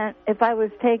that meant if I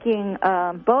was taking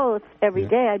both every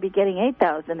day, I'd be getting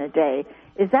 8,000 a day.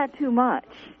 Is that too much?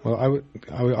 Well,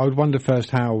 I would wonder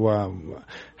first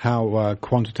how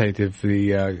quantitative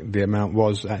the amount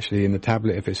was actually in the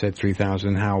tablet. If it said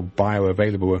 3,000, how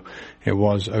bioavailable it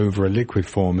was over a liquid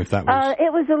form. If that was,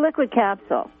 it was a liquid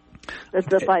capsule. That's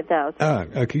the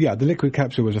 5,000. Okay, yeah, the liquid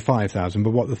capsule was a 5,000,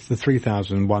 but what the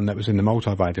 3,000 one that was in the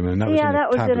multivitamin, that was in that the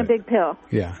was tablet. in a big pill.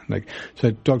 Yeah, so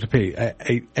Dr. Peat,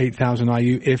 8,000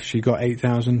 IU if she got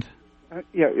 8,000?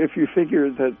 If you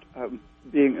figure that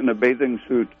being in a bathing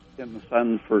suit in the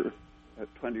sun for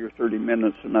 20 or 30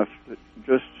 minutes enough to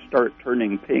just start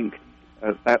turning pink,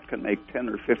 that can make 10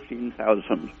 or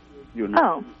 15,000 units.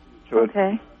 Oh, so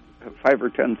okay. 5 or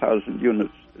 10,000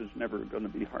 units is never going to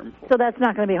be harmful. So that's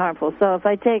not going to be harmful. So if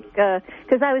I take,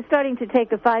 because I was starting to take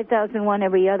the 5,000 one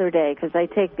every other day, because I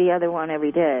take the other one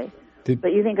every day.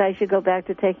 But you think I should go back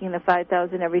to taking the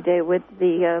 5,000 every day with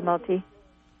the multi?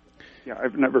 Yeah,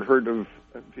 I've never heard of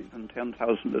even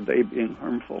 10,000 a day being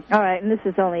harmful. All right, and this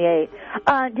is only 8.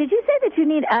 Did you say that you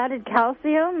need added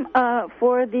calcium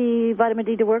for the vitamin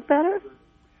D to work better?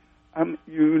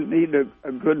 You need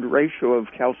a good ratio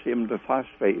of calcium to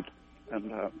phosphate,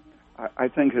 and I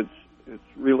think it's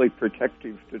really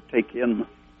protective to take in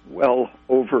well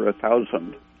over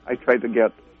 1,000. I try to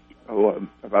get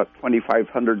about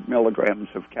 2,500 milligrams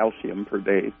of calcium per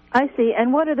day. I see.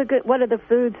 And what are the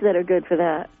foods that are good for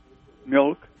that?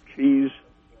 Milk, cheese,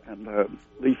 and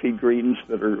leafy greens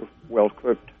that are well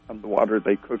cooked, and the water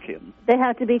they cook in. They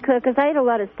have to be cooked, because I eat a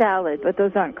lot of salad, but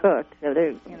those aren't cooked, so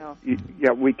they're,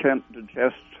 Yeah, we can't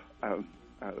digest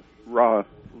raw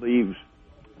leaves,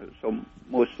 so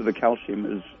most of the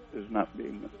calcium is not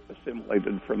being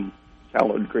assimilated from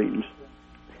salad greens.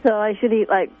 So I should eat,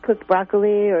 like, cooked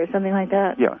broccoli or something like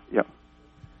that? Yeah.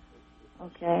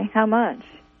 Okay. How much?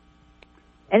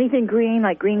 Anything green,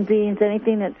 like green beans,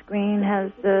 anything that's green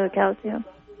has calcium?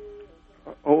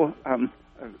 One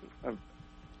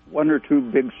or two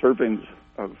big servings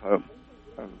of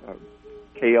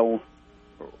kale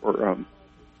or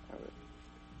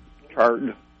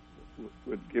chard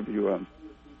would give you a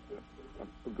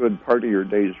good part of your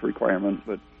day's requirement,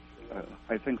 but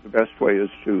I think the best way is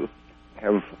to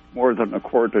have more than a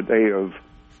quart a day of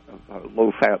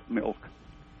low-fat milk.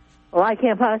 Well, I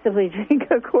can't possibly drink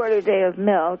a quart a day of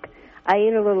milk. I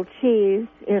eat a little cheese,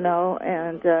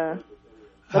 and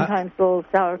sometimes a little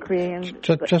sour cream.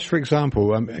 Just for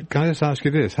example, can I just ask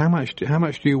you this? How much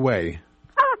do you weigh?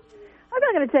 I'm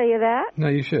not going to tell you that. No,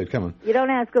 you should. Come on. You don't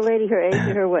ask a lady her age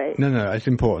or her weight. No, it's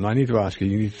important. I need to ask you.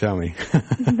 You need to tell me. I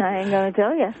ain't going to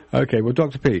tell you. Okay, well,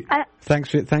 Dr. Peat,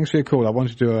 thanks for your call. I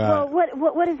wanted to... well,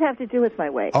 what does it have to do with my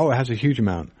weight? Oh, it has a huge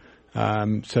amount.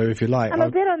 So if you like... I'm a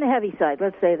bit on the heavy side,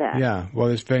 let's say that. Yeah, well,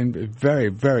 there's been very,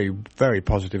 very, very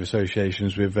positive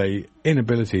associations with a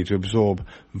inability to absorb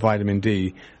vitamin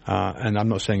D, and I'm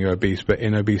not saying you're obese, but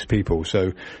in obese people.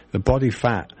 So the body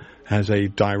fat has a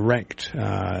direct,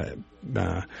 a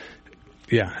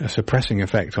suppressing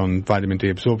effect on vitamin D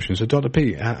absorption. So Dr.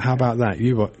 Peat, how about that?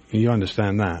 You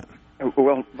understand that?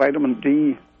 Well, vitamin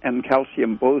D and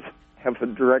calcium both have a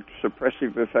direct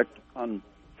suppressive effect on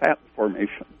fat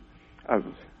formation.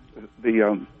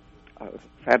 The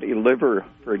fatty liver,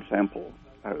 for example,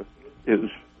 is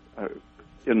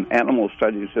in animal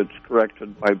studies, it's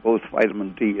corrected by both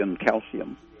vitamin D and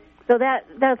calcium. So that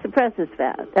suppresses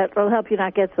fat. That will help you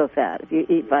not get so fat if you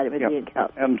eat vitamin D and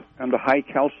calcium. And a high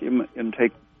calcium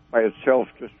intake by itself,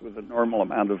 just with a normal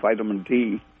amount of vitamin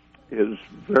D, is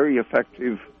very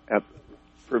effective at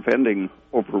preventing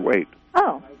overweight.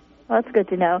 Oh. Well, that's good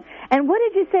to know. And what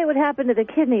did you say would happen to the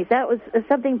kidneys? That was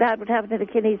something bad would happen to the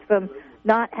kidneys from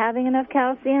not having enough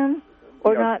calcium,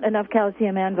 or not enough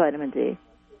calcium and vitamin D?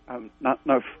 Not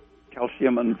enough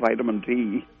calcium and vitamin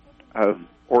D,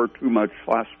 or too much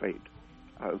phosphate.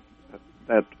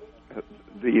 That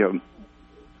the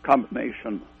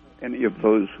combination, any of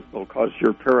those, will cause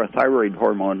your parathyroid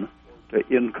hormone to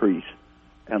increase,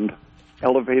 and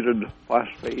elevated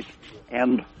phosphate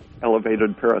and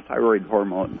elevated parathyroid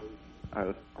hormone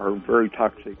are very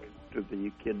toxic to the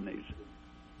kidneys.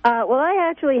 Well, I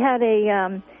actually had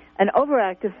an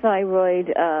overactive thyroid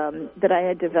that I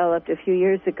had developed a few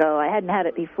years ago. I hadn't had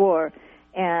it before,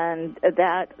 and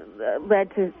that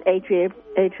led to atrial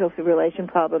fibrillation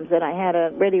problems, and I had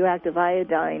a radioactive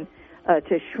iodine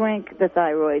to shrink the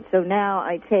thyroid. So now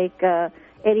I take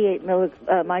 88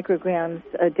 micrograms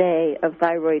a day of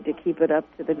thyroid to keep it up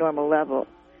to the normal level.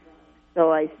 So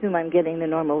I assume I'm getting the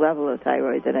normal level of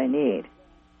thyroid that I need.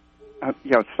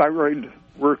 Thyroid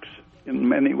works in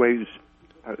many ways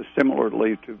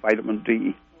similarly to vitamin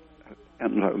D,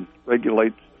 and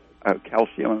regulates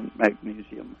calcium and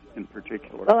magnesium in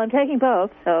particular. Well, I'm taking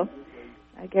both, so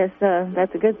I guess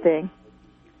that's a good thing.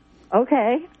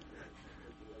 Okay.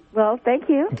 Well, thank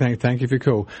you. Thank you for your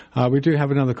call. We do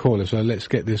have another caller, so let's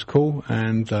get this call,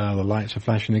 and the lights are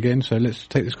flashing again, so let's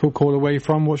take this call. Call away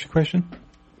from, what's your question?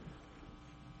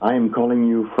 I am calling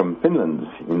you from Finland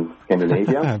in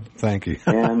Scandinavia. Thank you.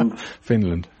 And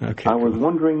Finland, okay. I was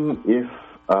wondering if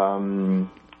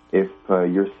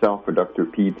yourself or Dr.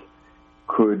 Peat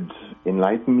could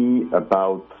enlighten me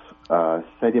about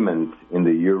sediment in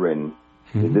the urine.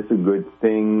 Mm-hmm. Is this a good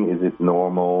thing? Is it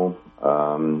normal?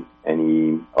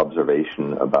 Any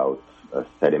observation about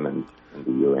sediment in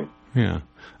the urine? Yeah.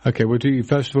 Okay. Well,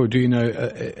 first of all, do you know,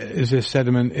 is this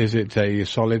sediment, is it a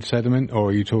solid sediment, or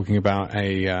are you talking about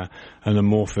an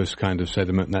amorphous kind of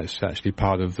sediment that's actually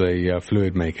part of the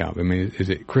fluid makeup? I mean, is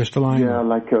it crystalline? Yeah,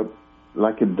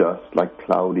 like a dust, like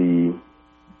cloudy.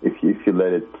 If you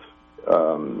let it,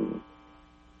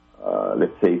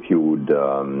 let's say if you would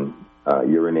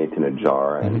urinate in a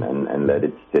jar and let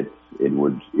it sit, it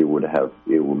would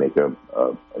make a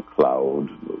cloud,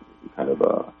 kind of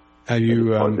a. Have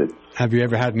you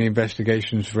ever had any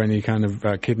investigations for any kind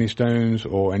of kidney stones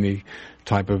or any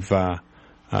type of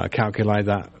calculi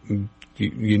that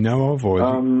you know of, or?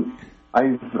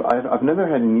 I've never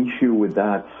had an issue with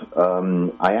that.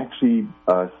 I actually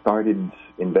started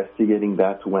investigating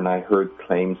that when I heard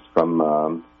claims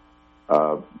from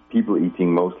people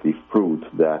eating mostly fruit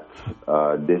that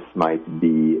this might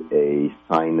be a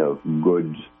sign of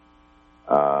good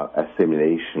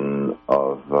assimilation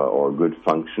of or good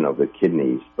function of the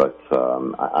kidneys, but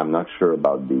I'm not sure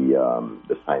about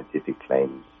the scientific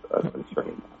claims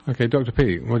concerning that. Okay, Dr.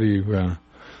 Peat, what do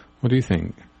you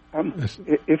think?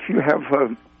 If you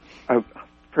have a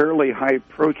fairly high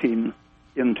protein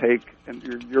intake and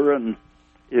your urine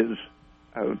is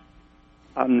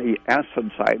on the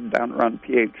acid side, down around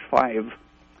pH 5,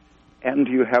 and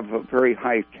you have a very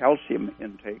high calcium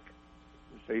intake,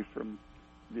 say from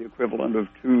the equivalent of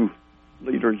 2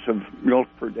 liters of milk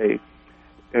per day,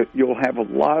 you'll have a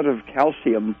lot of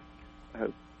calcium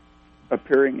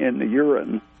appearing in the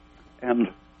urine, and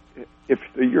if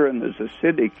the urine is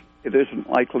acidic, it isn't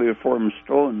likely to form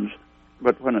stones,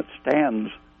 but when it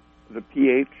stands, the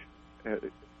pH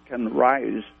can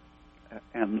rise,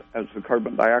 and as the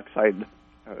carbon dioxide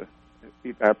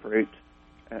evaporates,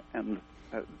 and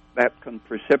that can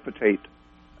precipitate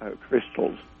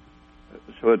crystals.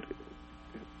 So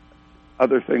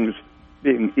other things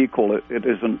being equal, it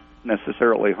isn't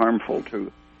necessarily harmful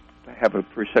to have a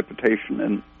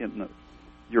precipitation in the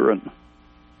urine.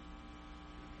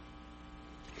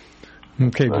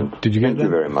 Okay, did you get that? Thank you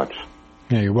very much.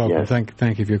 Yeah, you're welcome. Yes.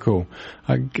 Thank you for your call.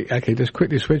 Okay, just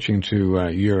quickly switching to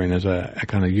urine as a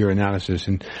kind of urinalysis.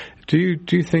 And do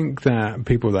you think that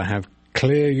people that have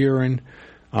clear urine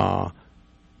are,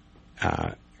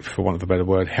 for want of a better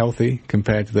word, healthy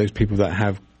compared to those people that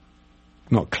have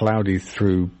not cloudy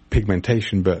through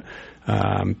pigmentation, but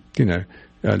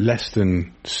less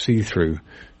than see-through,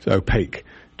 so opaque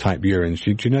type urines?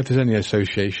 Do you know if there's any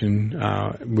association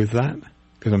with that?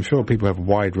 Because I'm sure people have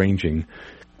wide-ranging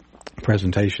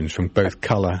presentations from both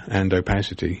color and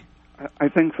opacity. I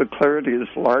think the clarity is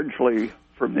largely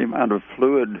from the amount of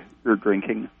fluid you're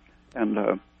drinking,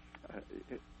 and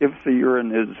if the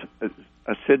urine is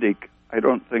acidic, I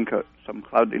don't think some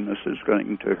cloudiness is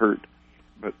going to hurt,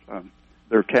 but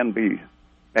there can be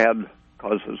bad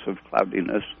causes of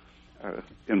cloudiness,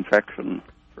 infection,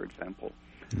 for example.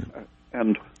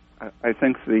 And I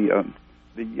think the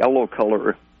yellow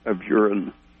color of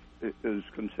urine is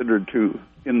considered to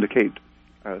indicate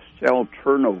cell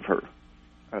turnover.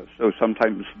 So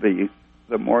sometimes the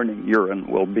morning urine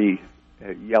will be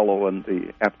yellow and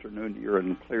the afternoon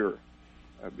urine clear,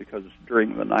 because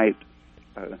during the night,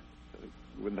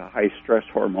 with the high stress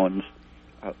hormones,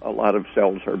 a lot of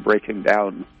cells are breaking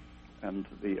down, and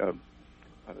the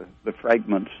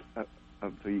fragments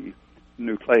of the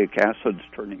nucleic acids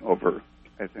turning over,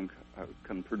 I think,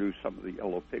 can produce some of the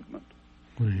yellow pigment.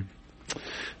 Right.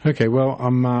 Okay, well,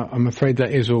 I'm afraid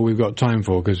that is all we've got time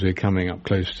for, because we're coming up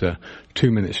close to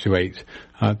 2 minutes to 8.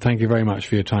 Thank you very much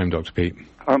for your time, Dr. Peat.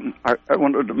 I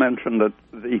wanted to mention that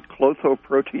the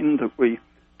clothoprotein that we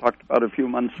talked about a few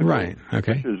months ago, right?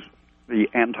 Okay, which is the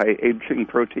anti-aging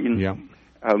protein. Yeah,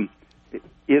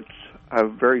 it's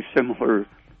very similar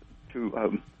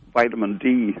to vitamin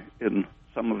D in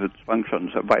some of its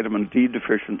functions. A vitamin D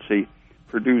deficiency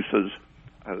produces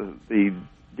the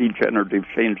degenerative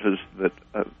changes that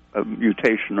a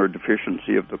mutation or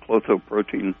deficiency of the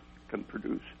clothoprotein can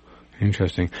produce.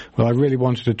 Interesting. Well, I really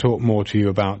wanted to talk more to you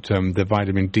about the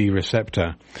vitamin D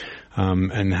receptor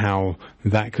and how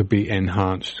that could be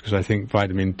enhanced, because I think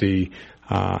vitamin D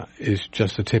is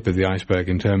just the tip of the iceberg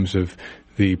in terms of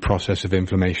the process of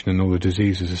inflammation and all the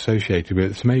diseases associated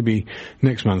with it. So maybe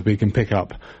next month we can pick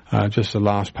up just the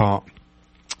last part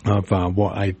of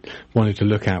what I wanted to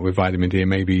look at with vitamin D, and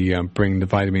maybe bring the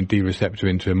vitamin D receptor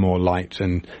into more light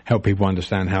and help people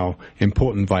understand how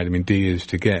important vitamin D is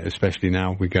to get, especially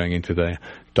now we're going into the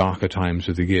darker times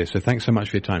of the year. So thanks so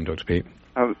much for your time, Dr. Peat.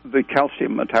 The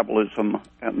calcium metabolism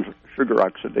and sugar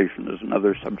oxidation is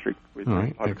another subject. All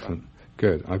right, excellent.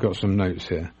 Good. I've got some notes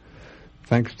here.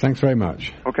 Thanks very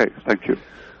much. Okay, thank you.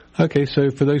 Okay,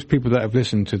 so for those people that have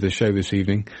listened to the show this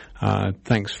evening,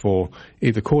 thanks for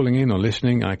either calling in or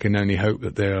listening. I can only hope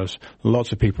that there's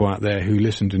lots of people out there who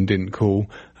listened and didn't call,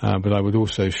 but I would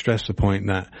also stress the point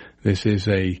that this is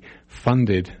a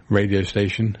funded radio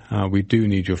station. We do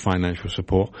need your financial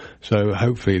support, so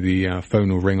hopefully the phone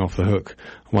will ring off the hook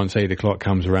once 8 o'clock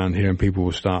comes around here and people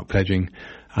will start pledging.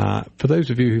 For those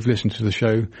of you who've listened to the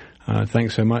show,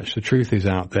 thanks so much. The truth is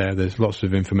out there. There's lots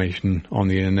of information on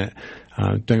the internet.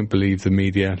 Don't believe the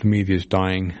media. The media is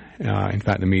dying. In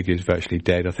fact, the media is virtually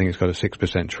dead. I think it's got a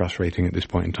 6% trust rating at this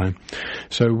point in time.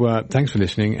 So thanks for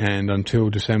listening, and until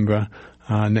December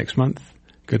next month,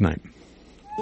 good night.